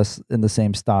 just in the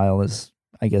same style as,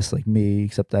 I guess, like me,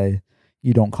 except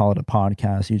you don't call it a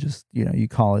podcast. You just, you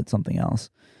call it something else.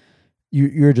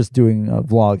 You're just doing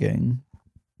vlogging,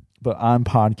 but I'm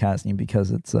podcasting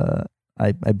because it's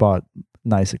I bought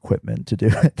nice equipment to do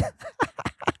it.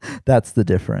 That's the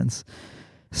difference.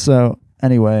 So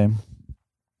anyway,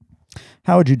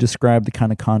 how would you describe the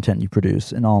kind of content you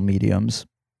produce in all mediums?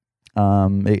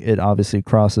 It obviously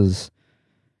crosses.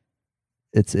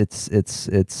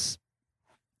 It's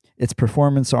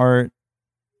performance art,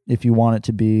 if you want it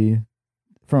to be,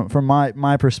 from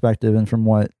my perspective and from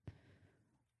what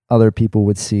other people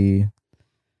would see.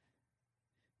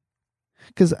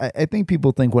 Because I think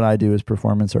people think what I do is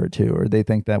performance art too, or they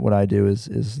think that what I do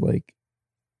is like.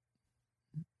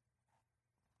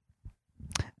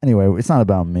 Anyway, it's not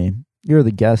about me. You're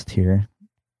the guest here.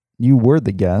 You were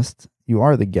the guest. You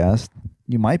are the guest.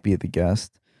 You might be the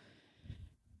guest.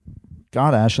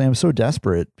 God, Ashley, I'm so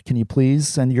desperate. Can you please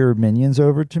send your minions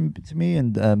over to me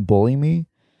and bully me?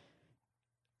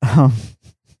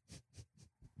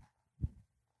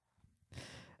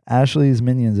 Ashley's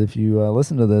minions, if you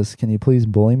listen to this, can you please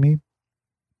bully me?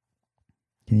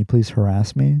 Can you please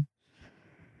harass me?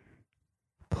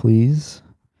 Please?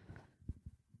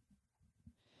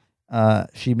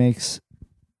 She makes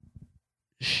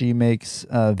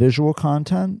visual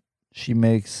content. She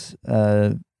makes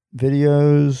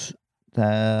videos,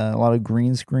 a lot of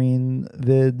green screen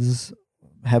vids,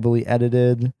 heavily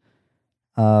edited,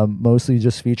 mostly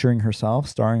just featuring herself,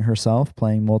 starring herself,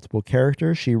 playing multiple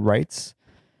characters. She writes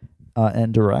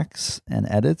and directs and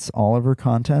edits all of her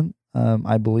content,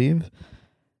 I believe,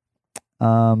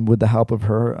 with the help of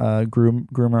her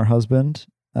groomer husband,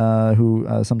 who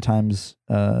sometimes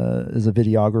is a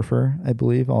videographer, I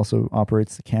believe, also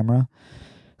operates the camera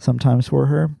sometimes for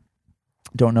her.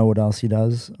 Don't know what else he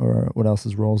does or what else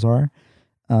his roles are.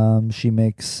 She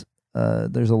makes,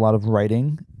 there's a lot of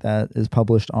writing that is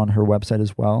published on her website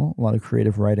as well, a lot of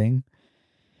creative writing.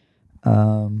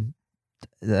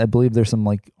 I believe there's some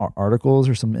like articles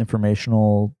or some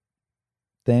informational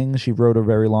things. She wrote a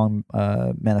very long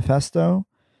manifesto.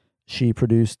 She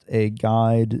produced a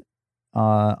guide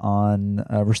on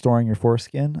restoring your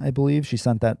foreskin, I believe. She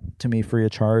sent that to me free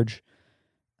of charge,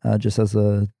 just as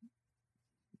a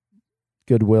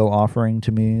goodwill offering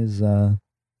to me, is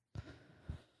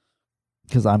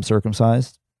because I'm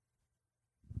circumcised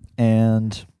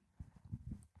and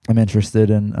I'm interested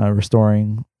in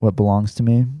restoring what belongs to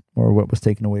me or what was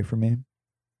taken away from me.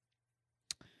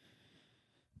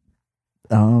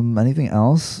 Anything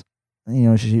else?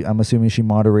 I'm assuming she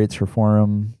moderates her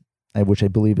forum, which I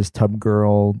believe is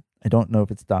Tubgirl. I don't know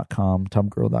if it's .com,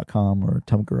 tubgirl.com or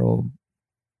Tubgirl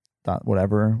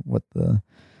whatever, what the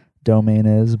domain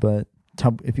is, but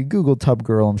if you Google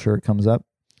Tubgirl, I'm sure it comes up.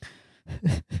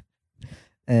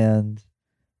 and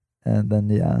then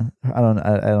yeah, I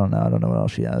don't know what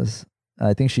else she has.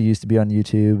 I think she used to be on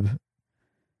YouTube.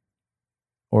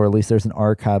 or at least there's an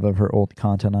archive of her old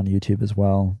content on YouTube as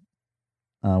well,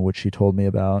 which she told me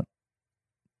about.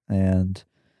 And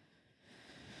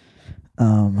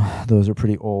those are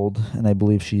pretty old, and I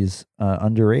believe she's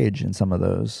underage in some of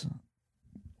those,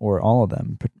 or all of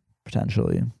them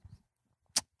potentially.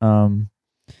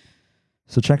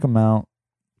 So check them out.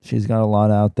 She's got a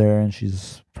lot out there, and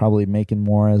she's probably making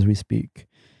more as we speak.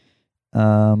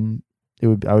 I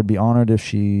would be honored if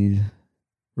she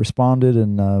responded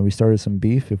and we started some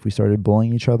beef, if we started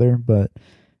bullying each other. But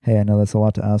hey, I know that's a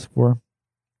lot to ask for,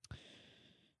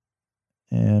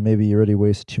 and maybe you already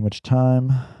wasted too much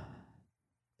time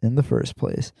in the first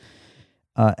place.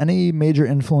 Any major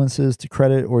influences to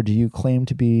credit, or do you claim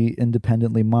to be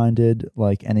independently minded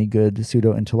like any good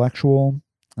pseudo-intellectual?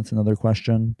 That's another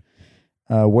question.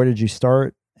 Where did you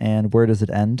start, and where does it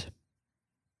end?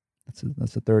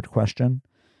 That's the third question.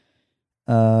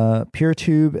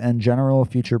 PeerTube and general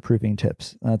future-proofing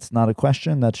tips. That's not a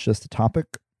question. That's just a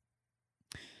topic.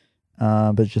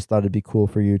 But just thought it'd be cool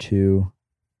for you to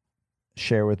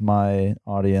share with my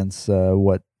audience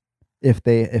what if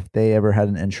they ever had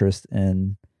an interest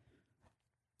in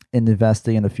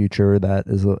investing in a future that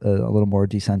is a little more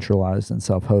decentralized and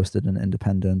self-hosted and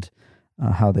independent,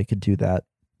 how they could do that.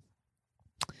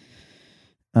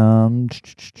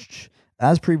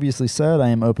 As previously said, I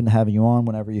am open to having you on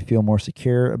whenever you feel more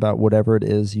secure about whatever it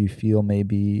is you feel may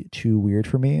be too weird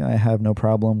for me. I have no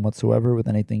problem whatsoever with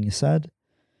anything you said,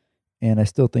 and I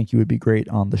still think you would be great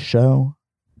on the show.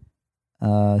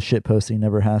 Shit posting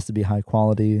never has to be high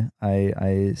quality.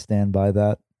 I stand by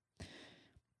that.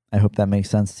 I hope that makes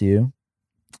sense to you.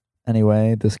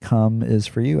 Anyway, this cum is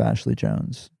for you, Ashley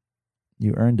Jones.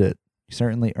 You earned it. You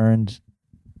certainly earned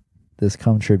this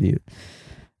cum tribute.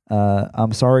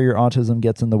 I'm sorry your autism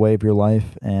gets in the way of your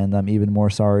life, and I'm even more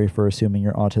sorry for assuming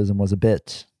your autism was a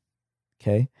bit.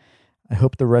 Okay? I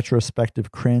hope the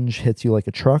retrospective cringe hits you like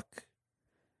a truck.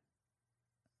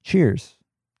 Cheers.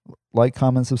 Like,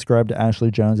 comment, subscribe to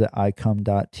Ashley Jones at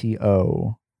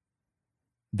icom.to.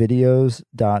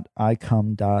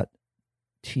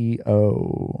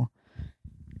 Videos.icom.to.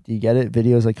 Do you get it?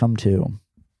 Videos I come to.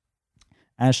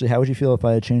 Ashley, how would you feel if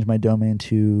I had changed my domain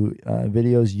to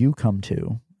videos you come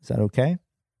to? Is that okay?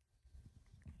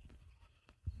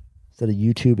 Instead of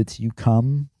YouTube, it's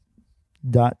youcome.to.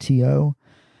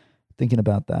 Thinking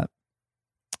about that.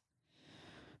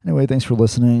 Anyway, thanks for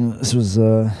listening. This was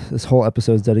this whole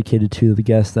episode is dedicated to the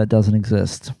guest that doesn't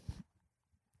exist.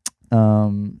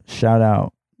 Shout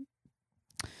out.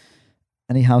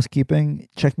 Any housekeeping?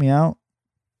 Check me out.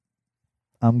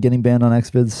 I'm getting banned on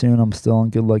Xvids soon. I'm still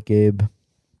on Good Luck Gabe.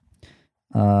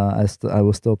 I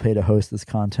will still pay to host this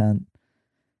content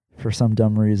for some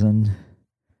dumb reason.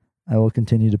 I will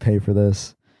continue to pay for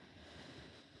this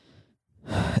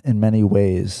in many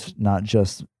ways, not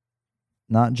just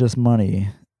money.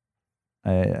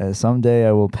 I someday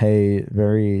I will pay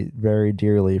very, very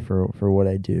dearly for what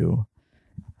I do,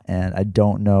 and I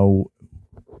don't know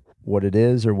what it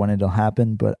is or when it'll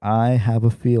happen, but I have a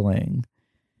feeling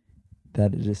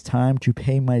that it is time to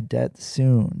pay my debt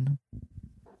soon.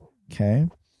 Okay?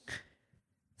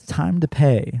 It's time to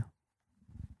pay.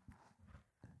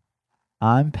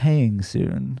 I'm paying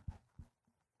soon.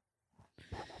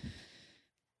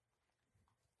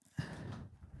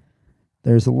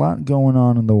 There's a lot going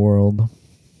on in the world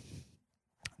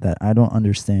that I don't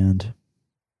understand.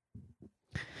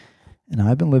 And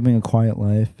I've been living a quiet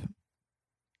life,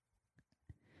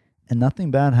 and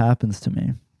nothing bad happens to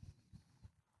me.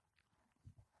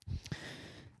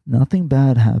 Nothing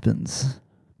bad happens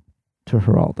to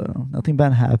Geraldo. Nothing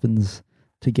bad happens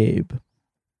to Gabe.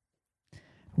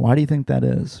 Why do you think that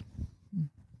is?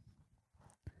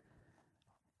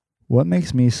 What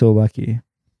makes me so lucky?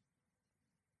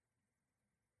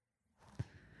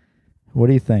 What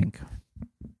do you think?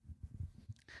 Do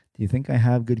you think I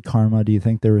have good karma? Do you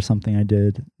think there was something I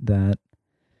did that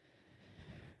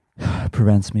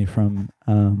prevents me from,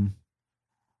 I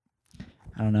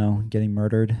don't know, getting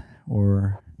murdered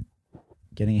or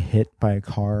getting hit by a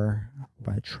car,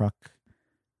 by a truck,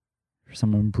 or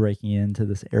someone breaking into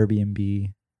this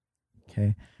Airbnb,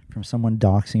 okay? From someone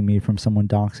doxing me, from someone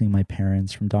doxing my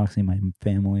parents, from doxing my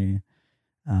family,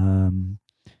 from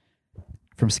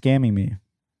scamming me.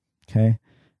 Okay,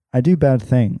 I do bad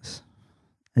things.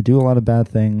 I do a lot of bad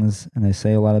things, and I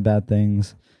say a lot of bad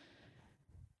things.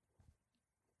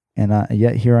 And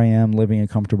yet here I am living a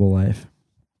comfortable life.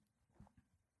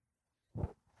 Do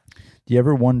you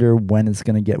ever wonder when it's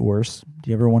going to get worse? Do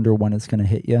you ever wonder when it's going to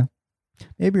hit you?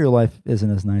 Maybe your life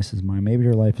isn't as nice as mine. Maybe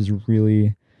your life is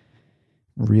really,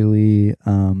 really,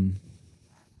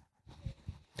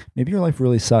 maybe your life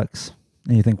really sucks.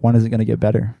 And you think, when is it going to get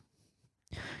better?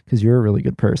 because you're a really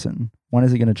good person. When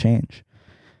is it going to change?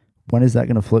 When is that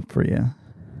going to flip for you?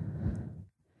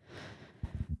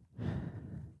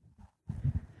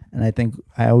 And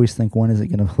I always think, when is it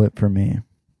going to flip for me?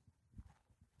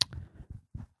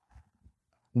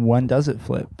 When does it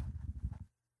flip?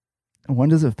 When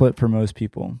does it flip for most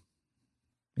people?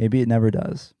 Maybe it never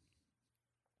does.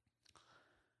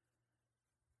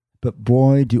 But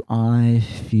boy, do I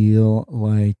feel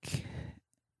like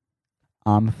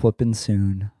I'm flipping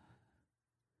soon.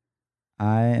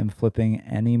 I am flipping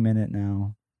any minute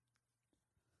now.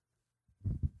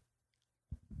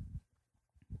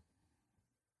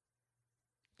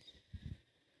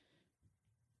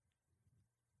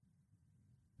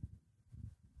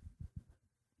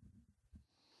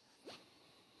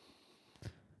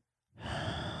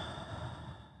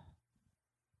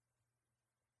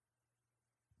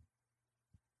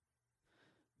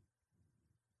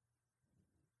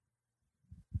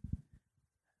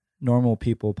 Normal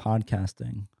people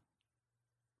podcasting.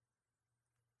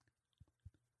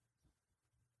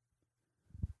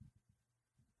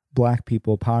 Black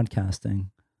people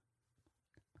podcasting.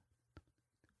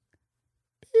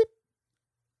 Beep.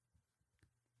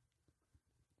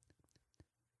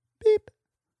 Beep.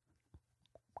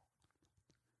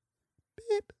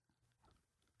 Beep.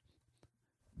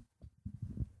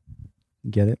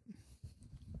 Get it?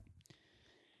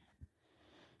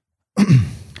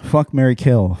 Fuck, marry,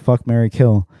 kill. Fuck, marry,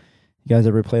 kill. You guys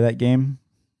ever play that game?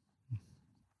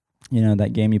 You know,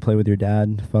 that game you play with your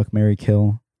dad? Fuck, marry,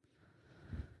 kill.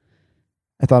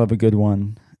 I thought of a good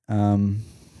one.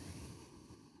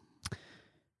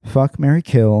 Fuck, marry,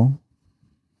 kill.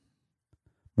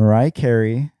 Mariah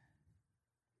Carey.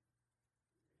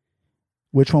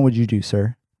 Which one would you do,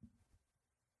 sir?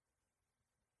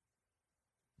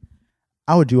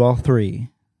 I would do all three.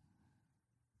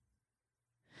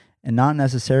 And not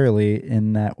necessarily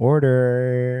in that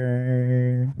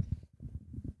order.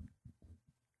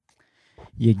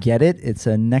 You get it? It's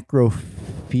a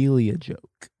necrophilia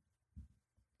joke.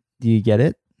 Do you get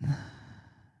it?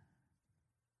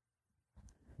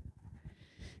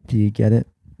 Do you get it?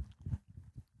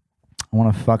 I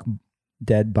want to fuck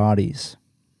dead bodies.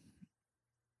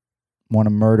 Want to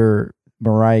murder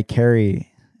Mariah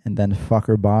Carey and then fuck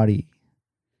her body.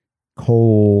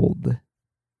 Cold.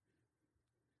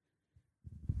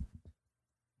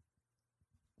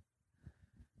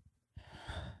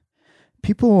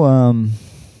 People,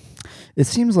 it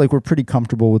seems like we're pretty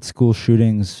comfortable with school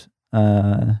shootings.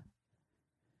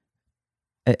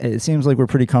 It seems like we're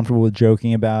pretty comfortable with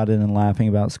joking about it and laughing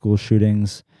about school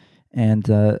shootings. And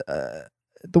the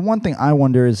one thing I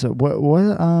wonder is what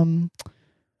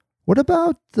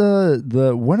about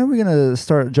the when are we gonna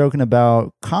start joking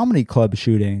about comedy club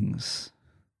shootings?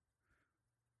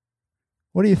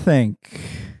 What do you think?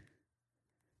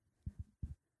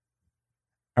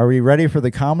 Are we ready for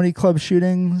the comedy club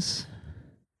shootings?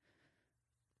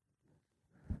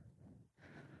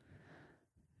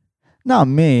 Not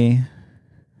me.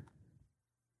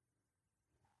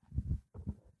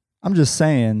 I'm just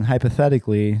saying,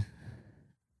 hypothetically,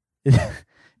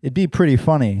 it'd be pretty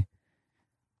funny.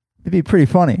 It'd be pretty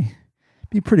funny. It'd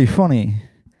be pretty funny.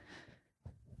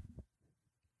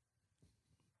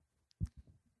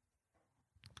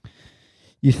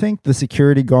 You think the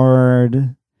security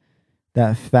guard,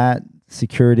 that fat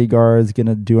security guard, is going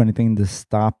to do anything to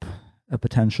stop a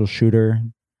potential shooter?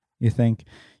 You think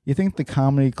the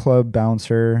comedy club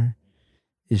bouncer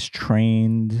is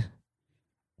trained?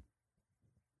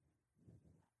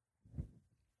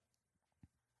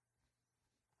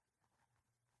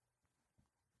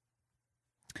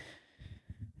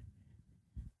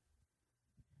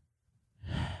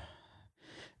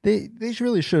 They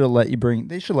really should have let you bring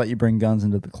guns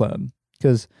into the club,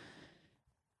 because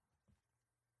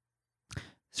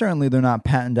certainly they're not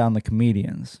patting down the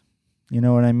comedians. You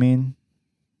know what I mean?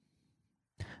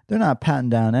 They're not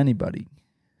patting down anybody.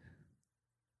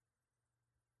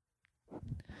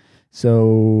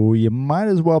 So you might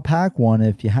as well pack one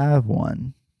if you have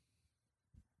one,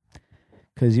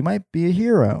 because you might be a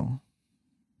hero.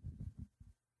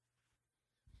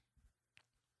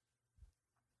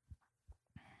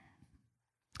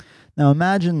 Now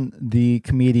imagine the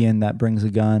comedian that brings a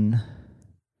gun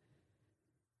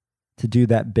to do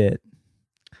that bit,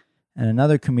 and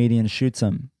another comedian shoots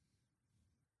him.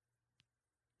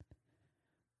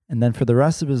 And then for the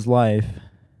rest of his life,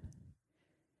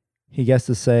 he gets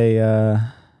to say,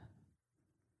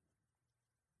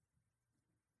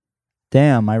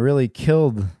 damn, I really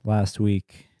killed last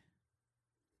week.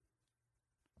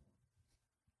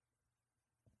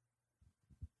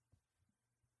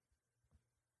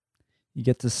 You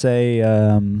get to say,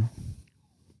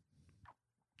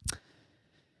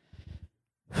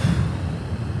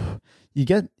 you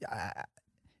get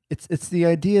it's the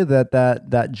idea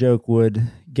that joke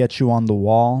would get you on the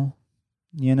wall.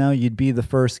 You know, you'd be the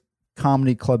first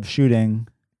comedy club shooting.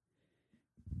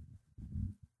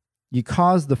 You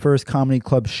caused the first comedy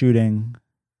club shooting,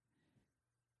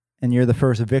 and you're the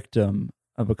first victim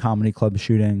of a comedy club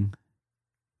shooting.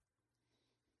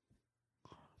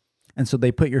 And so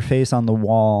they put your face on the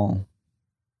wall,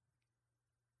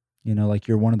 you know, like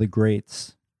you're one of the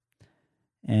greats.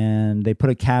 And they put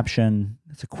a caption.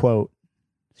 It's a quote.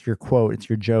 It's your quote. It's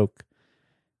your joke.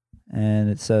 And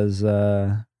it says,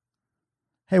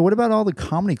 hey, what about all the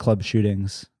comedy club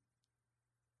shootings?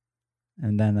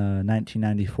 And then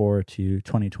 1994 to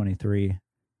 2023.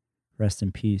 Rest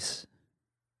in peace.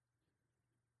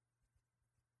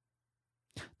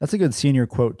 That's a good senior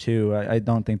quote, too. I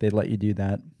don't think they'd let you do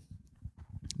that.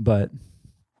 But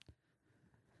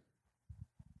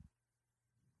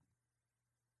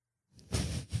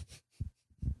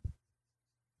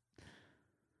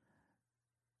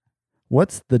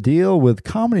what's the deal with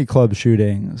comedy club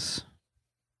shootings?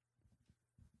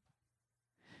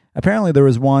 Apparently there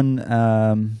was one,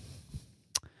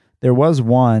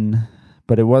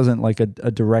 but it wasn't like a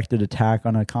directed attack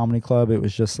on a comedy club. It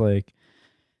was just like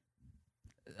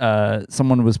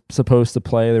someone was supposed to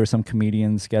play. There was some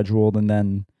comedian scheduled, and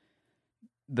then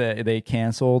they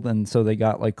canceled, and so they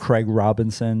got like Craig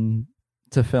Robinson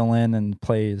to fill in and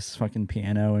play his fucking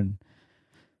piano and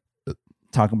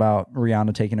talk about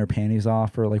Rihanna taking her panties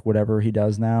off or like whatever he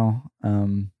does now.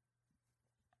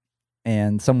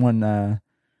 And someone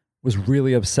was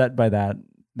really upset by that.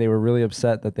 They were really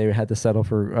upset that they had to settle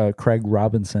for Craig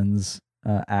Robinson's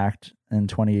act in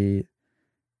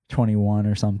 2021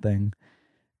 or something.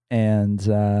 And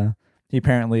he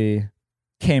apparently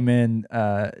came in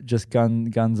just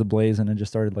guns ablazing and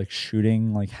just started like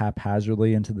shooting like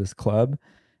haphazardly into this club.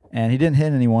 And he didn't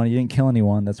hit anyone. He didn't kill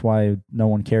anyone. That's why no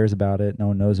one cares about it. No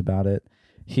one knows about it.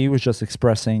 He was just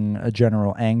expressing a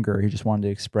general anger. He just wanted to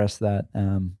express that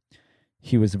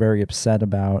he was very upset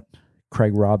about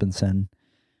Craig Robinson.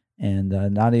 And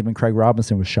not even Craig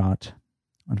Robinson was shot,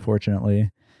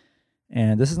 unfortunately.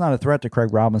 And this is not a threat to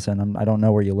Craig Robinson. I don't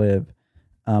know where you live.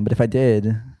 But if I did,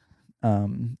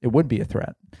 it would be a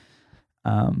threat.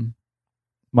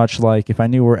 Much like if I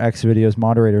knew where X Videos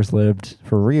moderators lived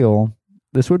for real,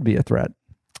 this would be a threat.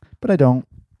 But I don't.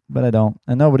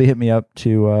 And nobody hit me up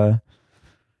to,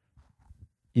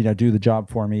 do the job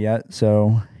for me yet.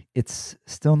 So it's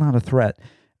still not a threat.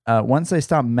 Once I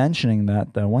stop mentioning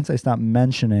that, though, once I stop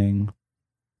mentioning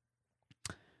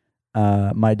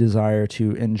my desire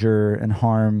to injure and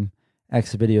harm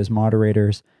X Videos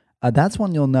moderators, that's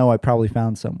when you'll know I probably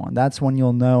found someone. That's when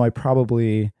you'll know I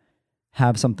probably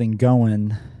have something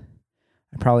going.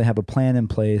 I probably have a plan in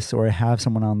place, or I have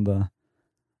someone on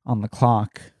the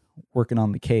clock working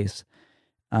on the case.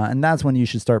 And that's when you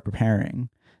should start preparing.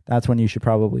 That's when you should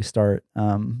probably start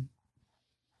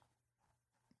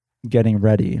getting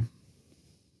ready,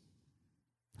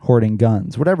 hoarding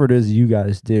guns, whatever it is you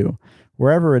guys do,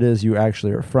 wherever it is you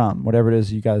actually are from, whatever it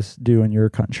is you guys do in your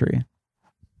country.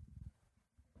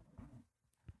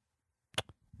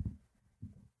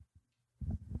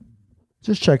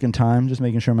 Just checking time, just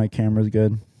making sure my camera's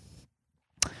good.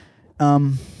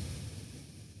 I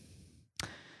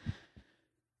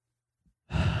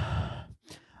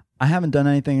haven't done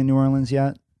anything in New Orleans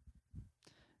yet.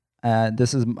 I'm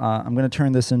going to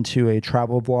turn this into a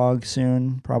travel vlog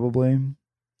soon, probably,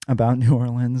 about New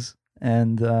Orleans.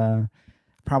 And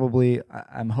probably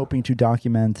I'm hoping to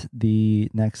document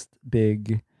the next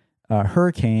big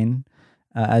hurricane.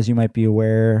 As you might be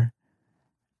aware,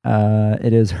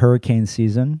 it is hurricane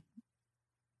season.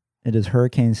 It is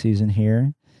hurricane season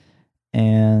here.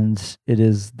 And it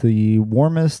is the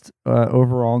warmest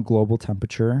overall global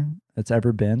temperature it's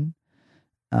ever been,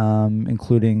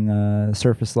 including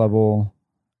surface level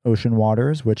ocean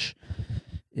waters, which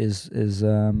is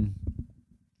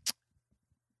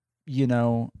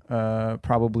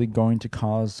probably going to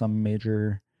cause some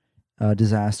major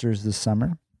disasters this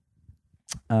summer.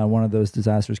 One of those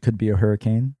disasters could be a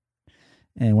hurricane,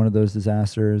 and one of those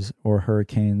disasters or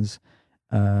hurricanes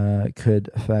could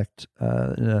affect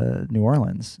New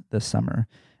Orleans this summer,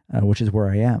 which is where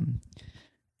I am.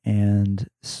 And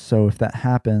so if that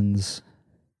happens,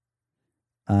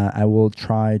 I will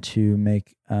try to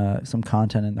make some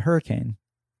content in the hurricane.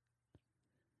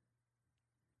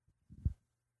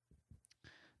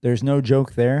 There's no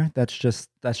joke there. That's just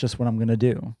what I'm going to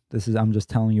do. I'm just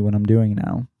telling you what I'm doing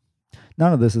now.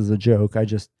 None of this is a joke. I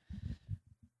just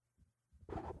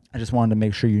wanted to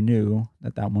make sure you knew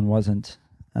that one wasn't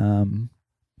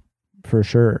for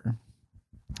sure.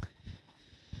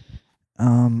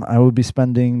 I will be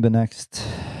spending the next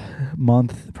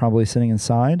month probably sitting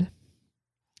inside.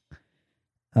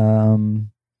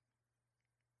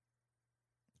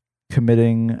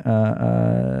 Committing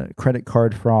credit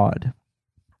card fraud.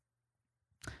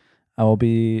 I will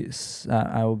be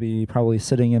probably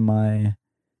sitting in my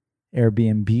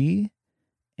Airbnb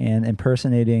and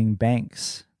impersonating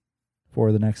banks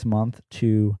for the next month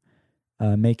to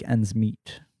make ends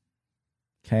meet.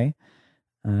 Okay?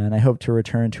 And I hope to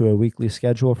return to a weekly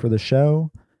schedule for the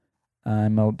show.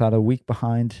 I'm about a week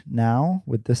behind now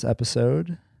with this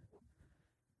episode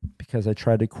because I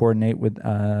tried to coordinate with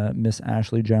Miss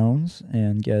Ashley Jones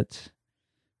and get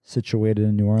situated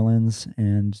in New Orleans,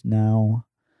 and now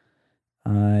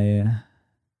I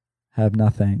have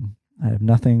nothing. I have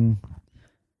nothing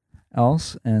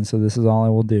else, and so this is all I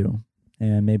will do.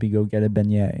 And maybe go get a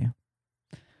beignet.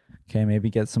 Okay, maybe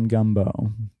get some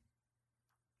gumbo.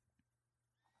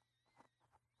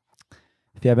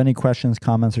 If you have any questions,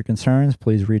 comments, or concerns,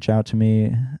 please reach out to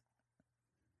me.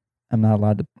 I'm not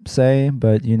allowed to say,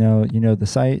 but you know the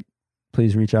site.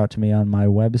 Please reach out to me on my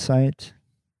website,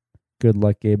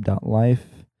 goodluckgabe.life.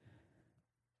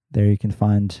 There you can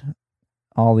find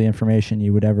all the information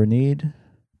you would ever need.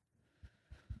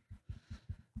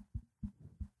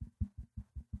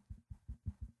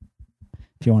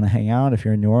 If you want to hang out, if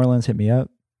you're in New Orleans, hit me up.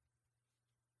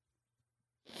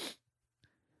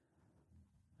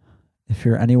 If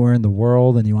you're anywhere in the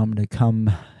world and you want me to come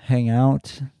hang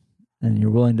out and you're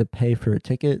willing to pay for a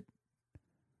ticket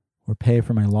or pay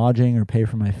for my lodging or pay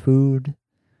for my food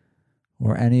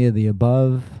or any of the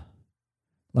above,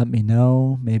 let me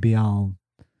know. Maybe I'll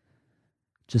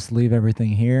just leave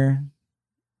everything here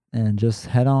and just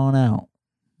head on out.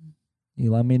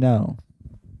 You let me know.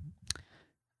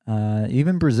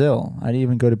 Even Brazil. I'd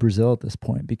even go to Brazil at this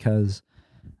point because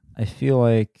I feel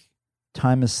like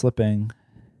time is slipping.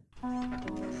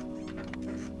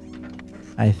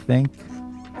 I think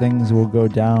things will go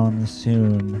down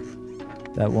soon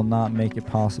that will not make it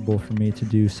possible for me to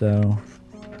do so.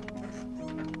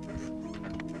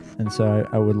 And so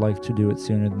I would like to do it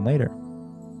sooner than later.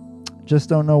 Just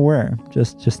don't know where.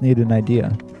 Just need an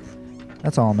idea.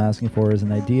 That's all I'm asking for is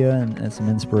an idea and some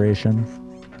inspiration.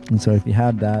 And so if you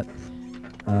have that,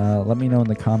 let me know in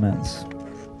the comments.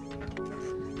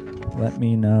 Let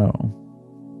me know.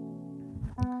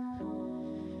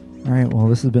 All right, well,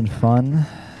 this has been fun.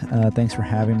 Thanks for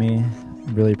having me.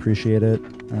 I really appreciate it.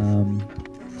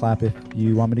 Clap if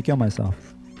you want me to kill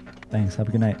myself. Thanks. Have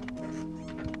a good night.